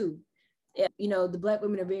women too. The Black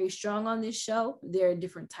women are very strong on this show. There are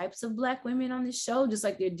different types of Black women on this show, just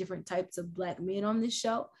like there are different types of Black men on this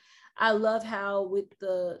show. I love how with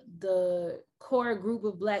the core group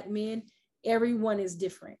of Black men, everyone is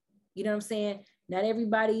different. You know what I'm saying? Not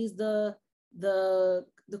everybody's the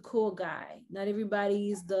cool guy. Not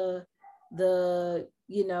everybody's the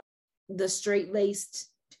straight-laced,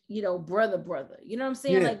 brother. You know what I'm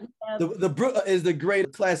saying? Yeah. Like the Brooke is the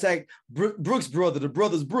great class act Brooks brother, the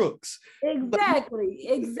brothers Brooks. Exactly.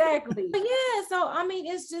 Yeah. So I mean,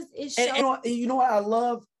 it's shows. And you know what I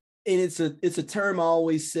love, and it's a term I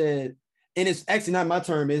always said, and it's actually not my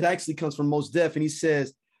term. It actually comes from Mos Def, and he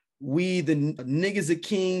says, "We the niggas are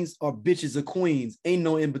kings or bitches are queens. Ain't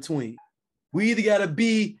no in between. We either gotta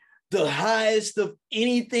be the highest of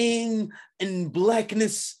anything in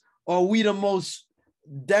Blackness, or we the most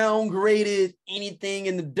downgraded anything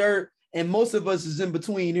in the dirt, and most of us is in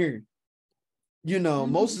between here.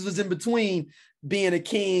 Most of us in between being a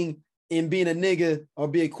king and being a nigga, or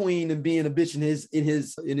be a queen and being a bitch in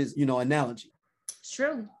his analogy.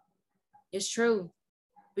 It's true.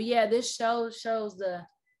 But yeah, this show shows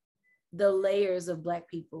the layers of Black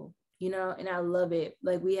people, and I love it.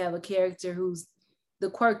 Like we have a character who's the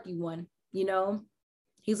quirky one,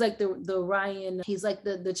 he's like the Ryan, he's like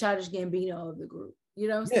the Childish Gambino of the group. You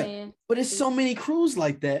know what I'm saying? But it's so many crews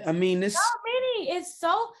like that. I mean, it's so many. It's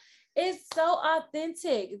so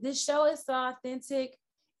authentic. This show is so authentic,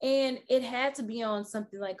 and it had to be on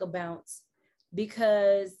something like a Bounce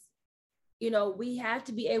because, we have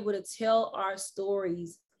to be able to tell our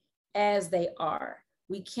stories as they are.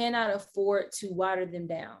 We cannot afford to water them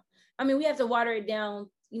down. I mean, we have to water it down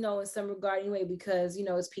in some regard anyway, because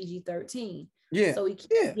it's PG-13. Yeah. So we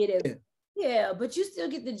can't get it. Yeah, but you still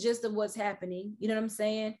get the gist of what's happening. You know what I'm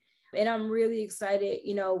saying? And I'm really excited.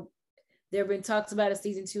 There have been talks about a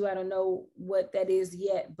season 2. I don't know what that is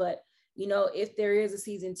yet, but if there is a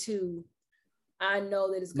season 2, I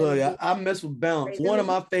know that it's going to be. I mess with Bounce. crazy. One of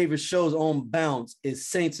my favorite shows on Bounce is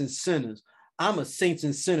Saints and Sinners. I'm a Saints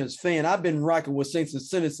and Sinners fan. I've been rocking with Saints and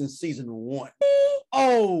Sinners since season 1.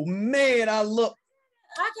 Oh man, I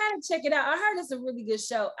gotta check it out. I heard it's a really good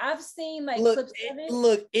show. I've seen clips of it.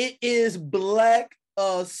 Look, it is black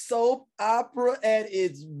soap opera at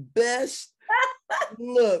its best.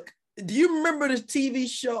 Look, do you remember the TV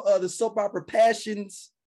show, the soap opera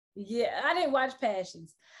Passions? Yeah, I didn't watch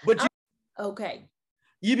Passions. But okay.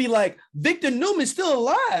 You'd be like, Victor Newman's still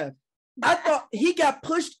alive. I thought he got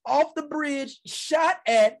pushed off the bridge, shot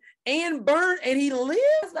at, and burned, and he lived.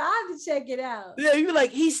 So I have to check it out. Yeah, you'd be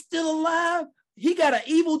like, he's still alive. He got an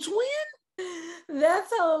evil twin.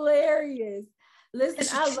 That's hilarious. Listen,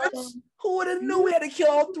 I love. Who would have knew we had to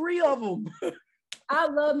kill all 3 of them? I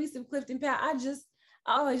love me some Clifton Powell.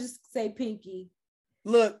 I always just say Pinky.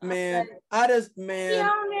 Look, man, I've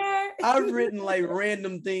written like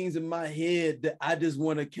random things in my head that I just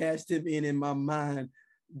want to cast him in my mind,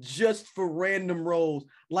 just for random roles,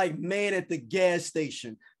 like man at the gas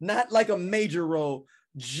station, not like a major role,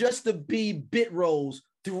 just to be bit roles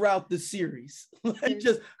throughout the series. Like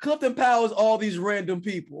just Clifton Powell's all these random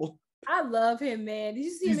people. I love him, man. Did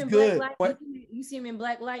you see him in good. Black Lightning? You see him in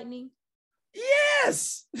Black Lightning?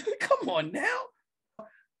 Yes. Come on now.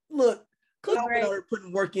 Look, Clifton been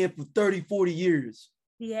putting work in for 30, 40 years.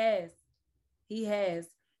 He has.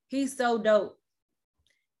 He's so dope.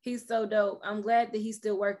 I'm glad that he's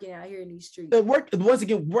still working out here in these streets. Once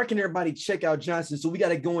again, working everybody, check out Johnson. So we got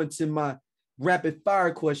to go into my rapid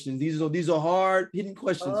fire questions. These are hard hitting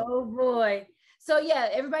questions. Oh boy. So yeah,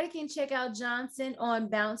 everybody can check out Johnson on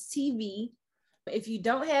Bounce TV. If you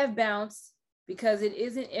don't have Bounce, because it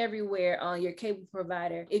isn't everywhere on your cable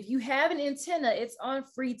provider, if you have an antenna, it's on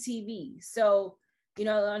free TV. So, I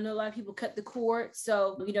know a lot of people cut the cord.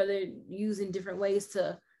 So, they're using different ways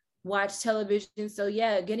to watch television. So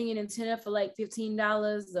yeah, getting an antenna for like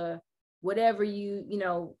 $15 or whatever you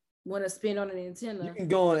want to spend on an antenna. You can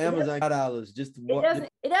go on Amazon $5 just to watch.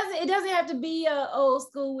 It doesn't have to be old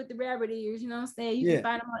school with the rabbit ears. You know what I'm saying? You can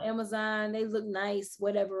find them on Amazon. They look nice,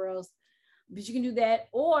 whatever else. But you can do that,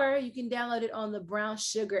 or you can download it on the Brown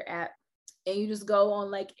Sugar app, and you just go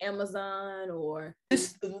on like Amazon or.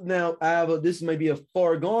 This may be a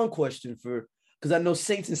far gone question because I know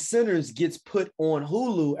Saints and Sinners gets put on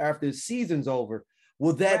Hulu after the season's over.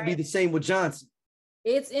 Will that be the same with Johnson?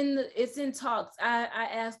 It's in talks. I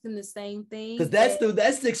asked them the same thing. Because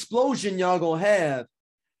that's the explosion y'all gonna have,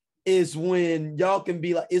 is when y'all can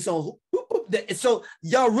be like, it's on. So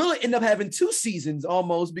y'all really end up having 2 seasons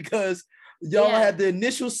almost, because y'all had the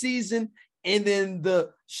initial season and then the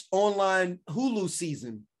online Hulu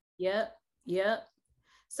season. Yep.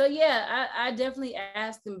 So yeah, I definitely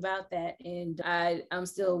asked them about that, and I'm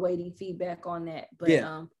still awaiting feedback on that. But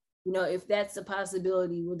if that's a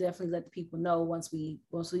possibility, we'll definitely let the people know once we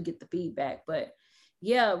get the feedback. But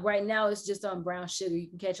yeah, right now it's just on Brown Sugar. You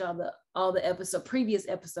can catch all the previous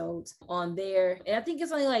episodes on there. And I think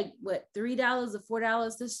it's only like $3 or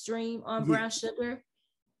 $4 to stream on Brown Sugar.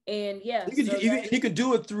 And yeah, you could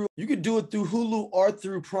do it through Hulu or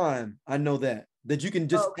through Prime. I know that you can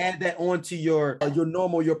just add that onto your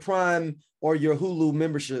Prime or your Hulu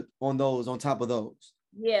membership on top of those.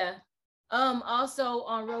 Yeah. Also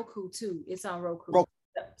on Roku too. It's on Roku.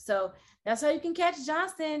 So that's how you can catch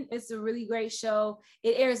Johnson. It's a really great show.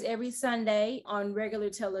 It airs every Sunday on regular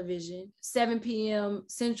television, 7 p.m.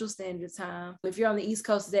 Central Standard Time. If you're on the East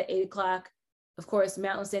Coast, it's at 8 o'clock. Of course,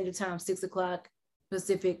 Mountain Standard Time, 6 o'clock.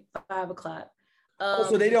 Pacific, 5 o'clock.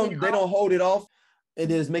 So they don't hold it off and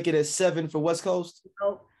just make it at 7 for West Coast?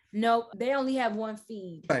 Nope. They only have one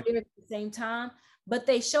feed at the same time, but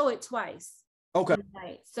they show it twice. Okay.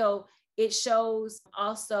 So it shows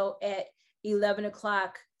also at 11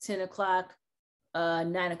 o'clock, 10 o'clock,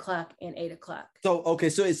 9 o'clock, and 8 o'clock. So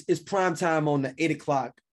it's prime time on the 8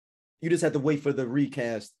 o'clock. You just have to wait for the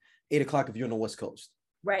recast 8 o'clock if you're on the West Coast.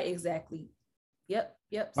 Right, exactly. Yep.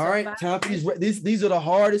 All right, time for these are the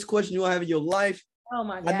hardest questions you'll have in your life. Oh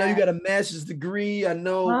my God. I know you got a master's degree. I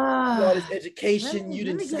know all this education. You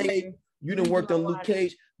didn't work on Luke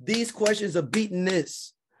Cage. These questions are beating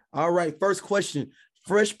this. All right, first question: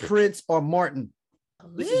 Fresh Prince or Martin?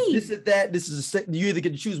 This is that. This is you either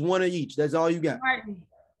get to choose one or each. That's all you got.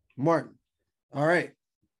 Martin. All right.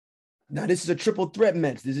 Now this is a triple threat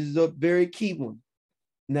match. This is a very key one.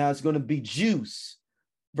 Now it's going to be Juice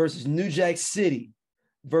versus New Jack City.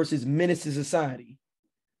 versus Menace to Society.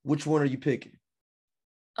 Which one are you picking?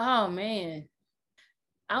 Oh man,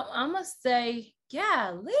 I'm gonna say,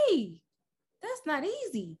 golly, that's not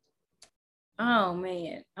easy. Oh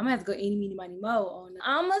man, I'm gonna have to go eeny, meeny, miny, mo on that.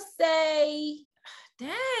 I'm gonna say,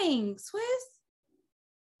 dang, Swiss.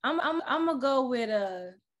 I'm gonna go with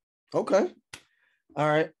Okay. All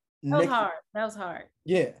right. That was hard.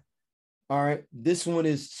 Yeah. All right. This one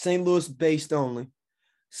is St. Louis based only.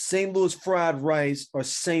 St. Louis fried rice or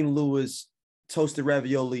St. Louis toasted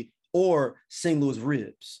ravioli or St. Louis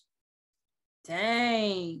ribs.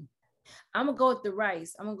 Dang. I'm gonna go with the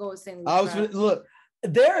rice. I'm gonna go with St. Louis. Look,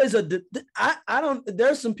 there is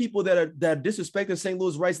there's some people that are disrespecting St.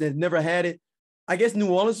 Louis rice that never had it. I guess New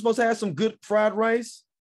Orleans is supposed to have some good fried rice.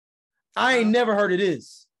 I ain't never heard it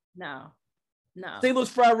is. No. St. Louis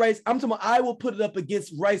fried rice. I'm talking about, I will put it up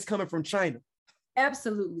against rice coming from China.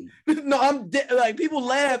 Absolutely. No, like people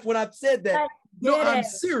laugh when I've said that. No, I'm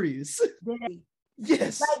serious.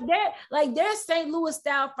 Yes. Like there's St. Louis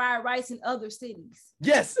style fried rice in other cities.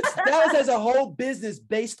 Yes. Dallas has a whole business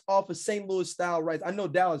based off of St. Louis style rice. I know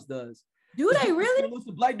Dallas does. Do they really? It's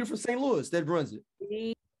the black dude from St. Louis that runs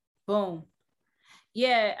it. Boom.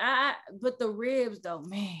 Yeah, but the ribs though,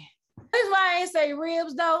 man. That's why I ain't say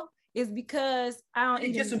ribs though, is because I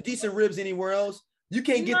don't get some decent ribs anywhere else. You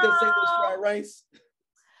can't get that St. Louis fried rice.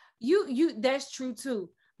 You that's true too.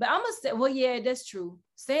 But I'm gonna say, well, yeah, that's true.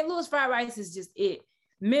 St. Louis fried rice is just it.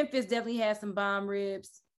 Memphis definitely has some bomb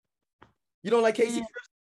ribs. You don't like KC?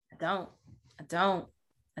 I don't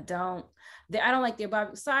like their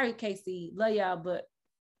barbecue. Sorry, KC, love y'all, but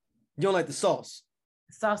you don't like the sauce.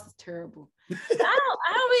 The sauce is terrible. I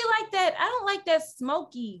don't really like that. I don't like that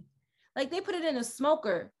smoky. Like they put it in a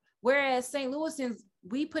smoker, whereas St. Louisans,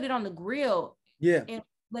 we put it on the grill. Yeah. And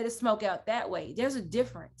let it smoke out that way. There's a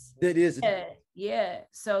difference. That is. Yeah.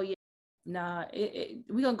 So yeah, nah,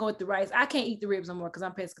 we're gonna go with the rice. I can't eat the ribs no more because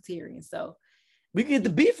I'm pescatarian. So we can get the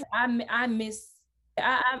beef.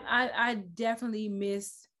 I definitely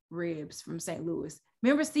miss ribs from St. Louis.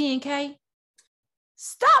 Remember C&K?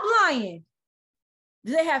 Stop lying.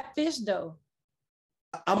 Do they have fish though?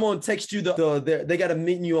 I'm gonna text you they got a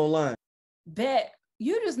menu online. Bet.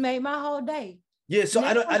 You just made my whole day. Yeah, so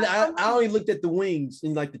I only looked at the wings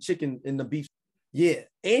and like the chicken and the beef. Yeah,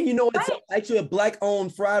 and you know it's actually a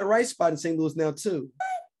black-owned fried rice spot in St. Louis now too,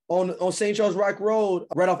 on St. Charles Rock Road,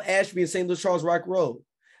 right off Ashby and St. Louis Charles Rock Road.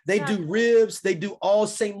 They do ribs, they do all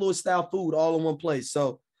St. Louis style food all in one place.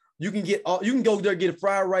 So you can go there, get a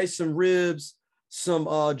fried rice, some ribs,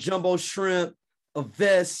 some jumbo shrimp, a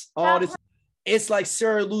vest, all this. It's like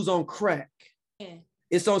Sarah Lou's on crack. Yeah.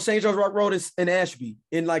 It's on St. Charles Rock Road in Ashby,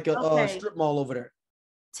 in like a strip mall over there.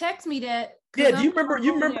 Text me that. Yeah, do you remember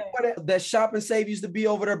where that Shop and Save used to be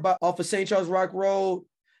over there off of St. Charles Rock Road?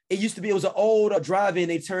 It was an old drive-in.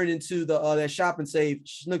 They turned into that Shop and Save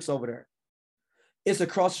Schnucks over there. It's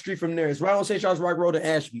across the street from there. It's right on St. Charles Rock Road in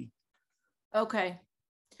Ashby. Okay.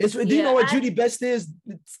 Do you know what Judy Best is?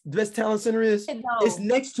 The Best Talent Center is? No. It's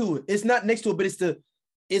next to it. It's not next to it, but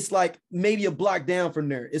it's like maybe a block down from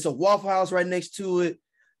there. It's a Waffle House right next to it.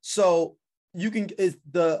 So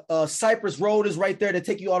the Cypress Road is right there to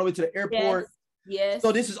take you all the way to the airport. Yes.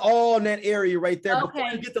 So this is all in that area right there before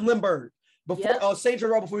you get to Lindbergh. St. Charles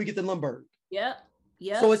Road before you get to Lindbergh. Yep.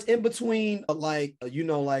 Yeah. So it's in between, like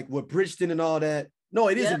with Bridgeton and all that. No,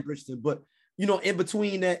 it isn't Bridgeton, but in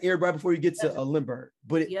between that area right before you get to Lindbergh.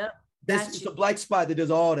 But it's a black spot that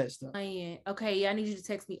does all that stuff. Okay, yeah, I need you to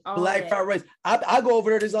text me all black fried rice. I go over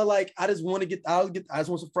there. I just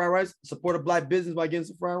want some fried rice. Support a black business by getting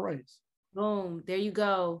some fried rice. Boom. There you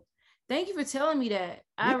go. Thank you for telling me that.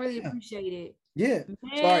 I really appreciate it. Yeah.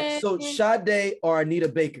 Sorry. So Sade or Anita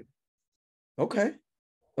Baker. Okay.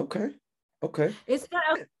 It's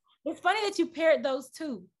funny that you paired those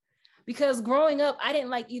two, because growing up, I didn't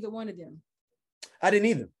like either one of them. I didn't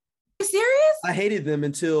either. Are you serious? I hated them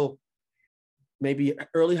until maybe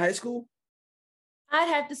early high school. I'd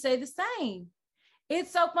have to say the same.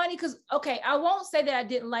 It's so funny because, I won't say that I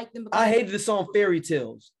didn't like them. I hated the song Fairy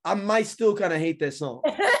Tales. I might still kind of hate that song.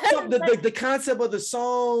 the concept of the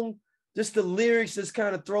song, just the lyrics just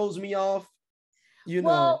kind of throws me off.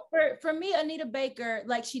 Well, for me, Anita Baker,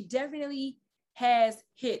 like she definitely has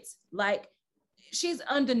hits. Like she's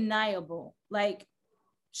undeniable. Like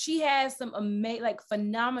she has some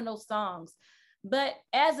phenomenal songs. But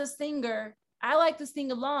as a singer, I like to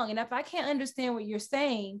sing along. And if I can't understand what you're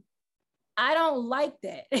saying, I don't like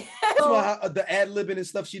that. So the ad-libbing and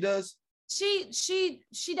stuff she does? She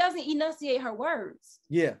doesn't enunciate her words.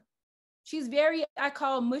 Yeah. She's very, I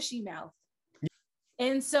call mushy mouth. Yeah.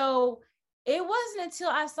 And so it wasn't until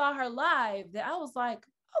I saw her live that I was like,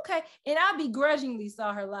 okay. And I begrudgingly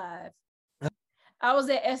saw her live. I was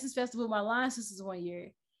at Essence Festival with my line sisters one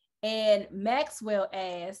year, and Maxwell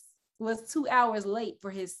ass was 2 hours late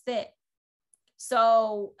for his set.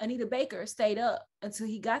 So Anita Baker stayed up until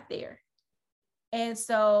he got there. And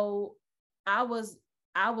so I was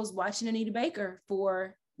watching Anita Baker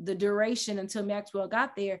for the duration until Maxwell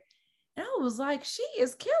got there. And I was like, she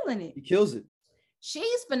is killing it. He kills it.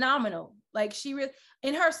 She's phenomenal. Like she really,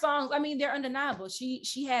 in her songs, I mean, they're undeniable.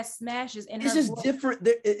 She has smashes in it's her just voice. Different.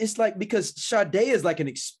 It's like, because Sade is like an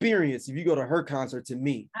experience if you go to her concert to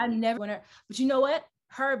me. I never went her, but you know what?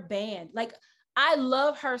 Her band, like I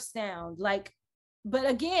love her sound. Like, but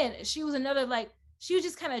again, she was another, like, she was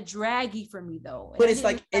just kind of draggy for me though. But it's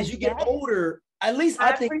like, as you get older, at least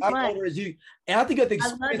I think I'm older as you, and I think you have to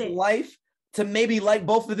experience life to maybe like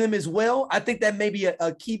both of them as well. I think that may be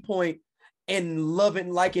a key point in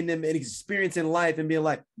loving, liking them and experiencing life and being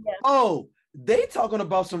like, oh, they talking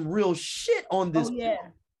about some real shit on this. Oh, yeah,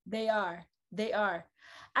 they are.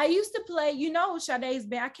 I used to play, you know, Sade's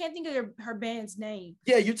band. I can't think of her band's name.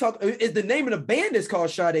 Yeah, you talk. Is the name of the band is called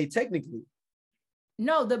Sade technically?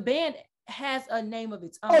 No, the band has a name of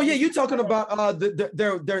its own. Oh yeah, you talking about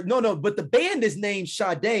their no, but the band is named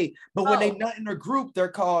Sade, but when they not in their group, they're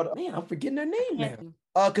called, man, I'm forgetting their name now.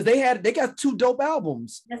 Because they got 2 dope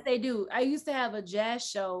albums. Yes, they do. I used to have a jazz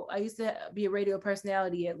show. I used to be a radio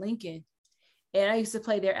personality at Lincoln, and I used to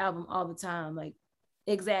play their album all the time. Like,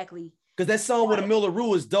 exactly. Because that song with Amelia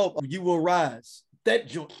Rue is dope. You Will Rise. That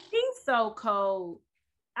joint. She's so cold.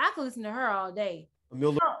 I could listen to her all day.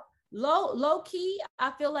 Amelia. Low key,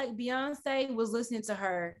 I feel like Beyonce was listening to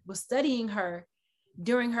her, was studying her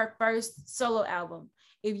during her first solo album.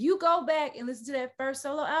 If you go back and listen to that first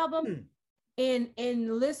solo album and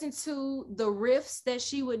listen to the riffs that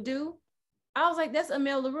she would do, I was like, that's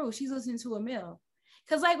Amel LaRue. She's listening to Amel.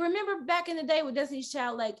 Because, like, remember back in the day with Destiny's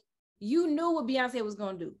Child, like, you knew what Beyonce was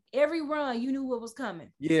going to do. Every run, you knew what was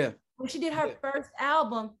coming. Yeah. When she did her first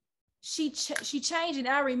album, she changed it.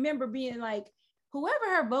 I remember being like,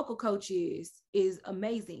 whoever her vocal coach is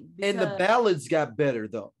amazing. And the ballads got better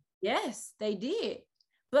though. Yes, they did.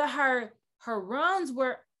 But her runs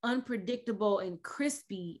were unpredictable and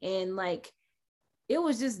crispy, and like it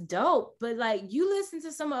was just dope. But like you listen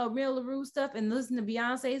to some of Amel LaRue stuff and listen to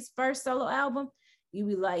Beyonce's first solo album, you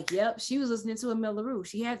be like, yep, she was listening to Amel LaRue.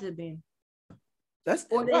 She had to have been. I'm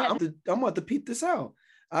about to peep this out.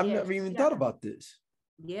 I've never even thought about this.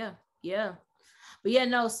 Yeah. But yeah,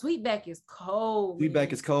 no, Sweetback is cold.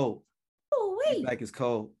 Sweetback is cold. Sweetback is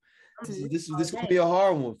cold. This could be a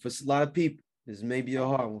hard one for a lot of people. This may be a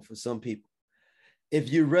hard one for some people.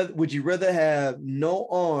 Would you rather have no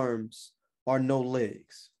arms or no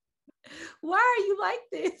legs? Why are you like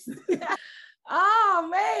this? Oh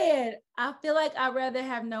man, I feel like I'd rather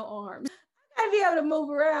have no arms. I'd be able to move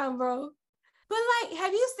around, bro. But like,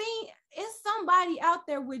 have you seen? It's somebody out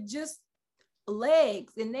there with just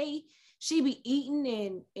legs, and she be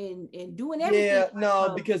eating and doing everything. Yeah,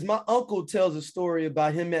 no, because my uncle tells a story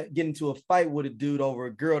about him getting into a fight with a dude over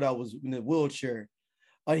a girl that was in a wheelchair.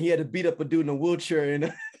 He had to beat up a dude in a wheelchair,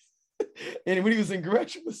 and when he was in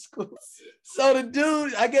graduate school. So the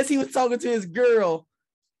dude, I guess he was talking to his girl,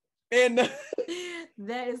 and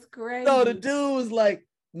that is crazy. So the dude was like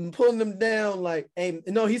pulling him down, like, hey,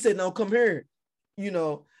 no, he said, no, come here, and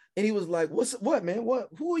he was like, what, man? What?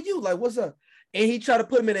 Who are you? Like, what's up? And he tried to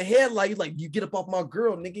put him in a headlock. He's like, you get up off my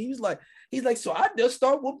girl, nigga. He's like, so I just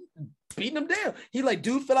start beating him down. He like,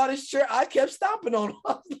 dude fell out his chair. I kept stomping on him.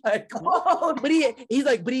 I was like, oh. But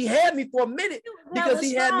he had me for a minute because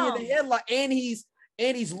he had me in the headlock, and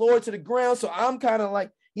he's lowered to the ground. So I'm kind of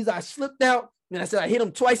like, I slipped out, and I said I hit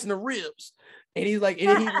him twice in the ribs. And he's like,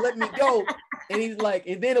 and he let me go. And he's like,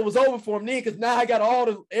 and then it was over for him then, because now I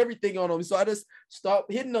got everything on him. So I just stopped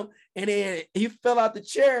hitting him, and then he fell out the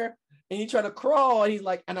chair. And he tried to crawl, and he's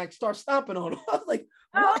like, and I start stomping on him. I was like,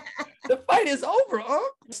 what? The fight is over,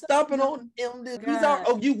 stomping on him.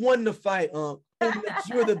 You won the fight,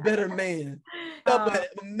 You're the better man. But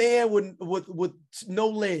a man with no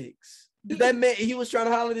legs. That man, he was trying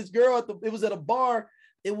to holler at this girl it was at a bar.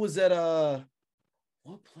 It was at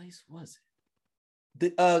what place was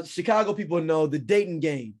it? The Chicago people know the Dayton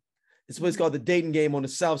Game. It's what's called the Dayton Game on the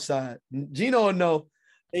South Side. Gino will know.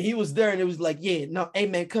 And he was there, and it was like, yeah, no, hey,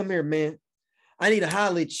 man, come here, man. I need to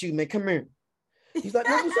holler at you, man. Come here. He's like,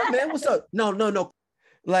 no, what's up, man? What's up? No.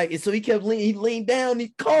 Like, and so he kept he leaned down,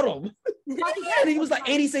 he caught him. And he was like,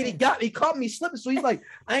 and he said he caught me slipping. So he's like,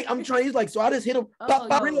 I'm trying. He's like, so I just hit him.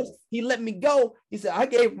 He let me go. He said, I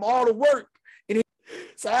gave him all the work.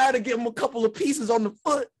 So I had to give him a couple of pieces on the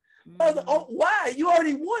foot. I was like, oh, why? You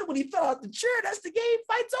already won when he fell out the chair. That's the game.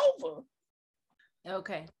 Fight's over.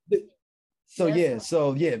 Okay. So yeah,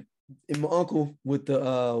 and my uncle with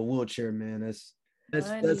the wheelchair, man.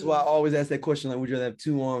 That's why I always ask that question, like, would you rather have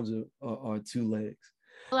 2 arms or 2 legs?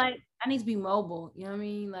 Like, I need to be mobile. You know what I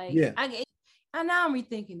mean? Like, yeah. I now I'm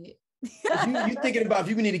rethinking it. you thinking about if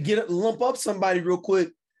you need to lump up somebody real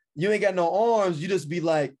quick, you ain't got no arms, you just be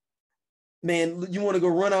like, man, you want to go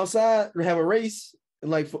run outside or have a race,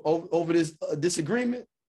 like over this disagreement?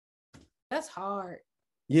 That's hard.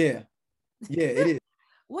 Yeah, it is.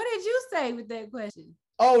 What did you say with that question?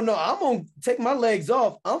 Oh no, I'm gonna take my legs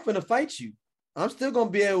off. I'm finna fight you. I'm still gonna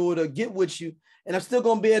be able to get with you, and I'm still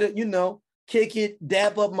gonna be able to, kick it,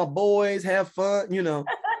 dap up my boys, have fun.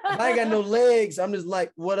 If I ain't got no legs, I'm just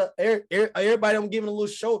like, what? Everybody, I'm giving a little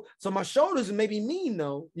shoulder. So my shoulders may be mean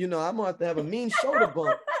though. I'm gonna have to have a mean shoulder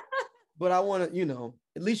bump. But I want to,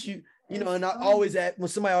 at least and I always when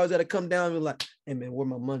somebody always had to come down and be like, hey man, where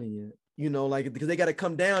my money at? Because they got to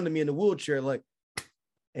come down to me in the wheelchair, like,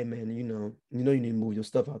 hey man, you need to move your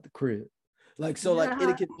stuff out the crib.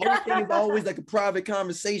 Everything is always like a private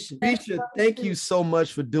conversation. Risha, thank you so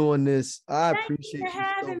much for doing this. I appreciate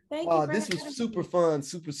you. This was super fun,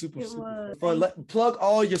 super fun. Plug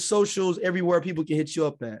all your socials everywhere people can hit you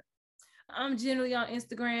up at. I'm generally on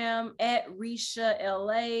Instagram at Risha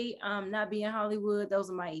LA. Not Being Hollywood.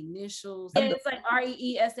 Those are my initials. Yeah, it's like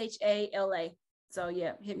REESHA LA. So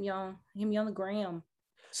yeah, hit me on the gram.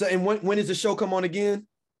 So and when does the show come on again?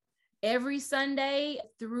 Every Sunday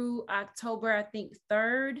through October, I think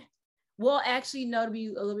 3rd. Well, actually, no, to be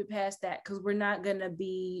a little bit past that, because we're not gonna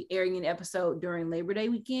be airing an episode during Labor Day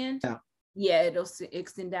weekend. Yeah, it'll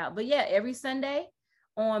extend out. But yeah, every Sunday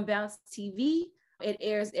on Bounce TV. It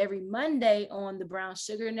airs every Monday on the Brown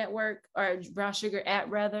Sugar Network, or Brown Sugar app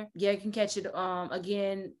rather. Yeah, you can catch it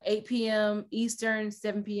again 8 p.m. Eastern,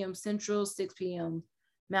 7 p.m. Central, 6 p.m.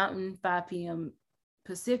 Mountain, 5 p.m.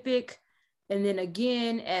 Pacific, and then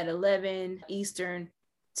again at 11 Eastern,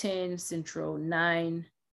 10 Central, 9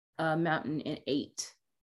 Mountain, and 8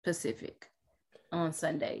 Pacific on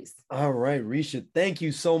Sundays. All right, Risha, thank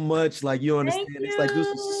you so much. Like, you understand, it's like, this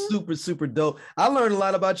is super, super dope. I learned a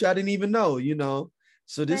lot about you I didn't even know,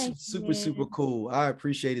 So this is super cool. I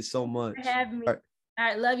appreciate it so much. For having me. All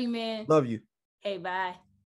right, love you, man. Love you. Hey, bye.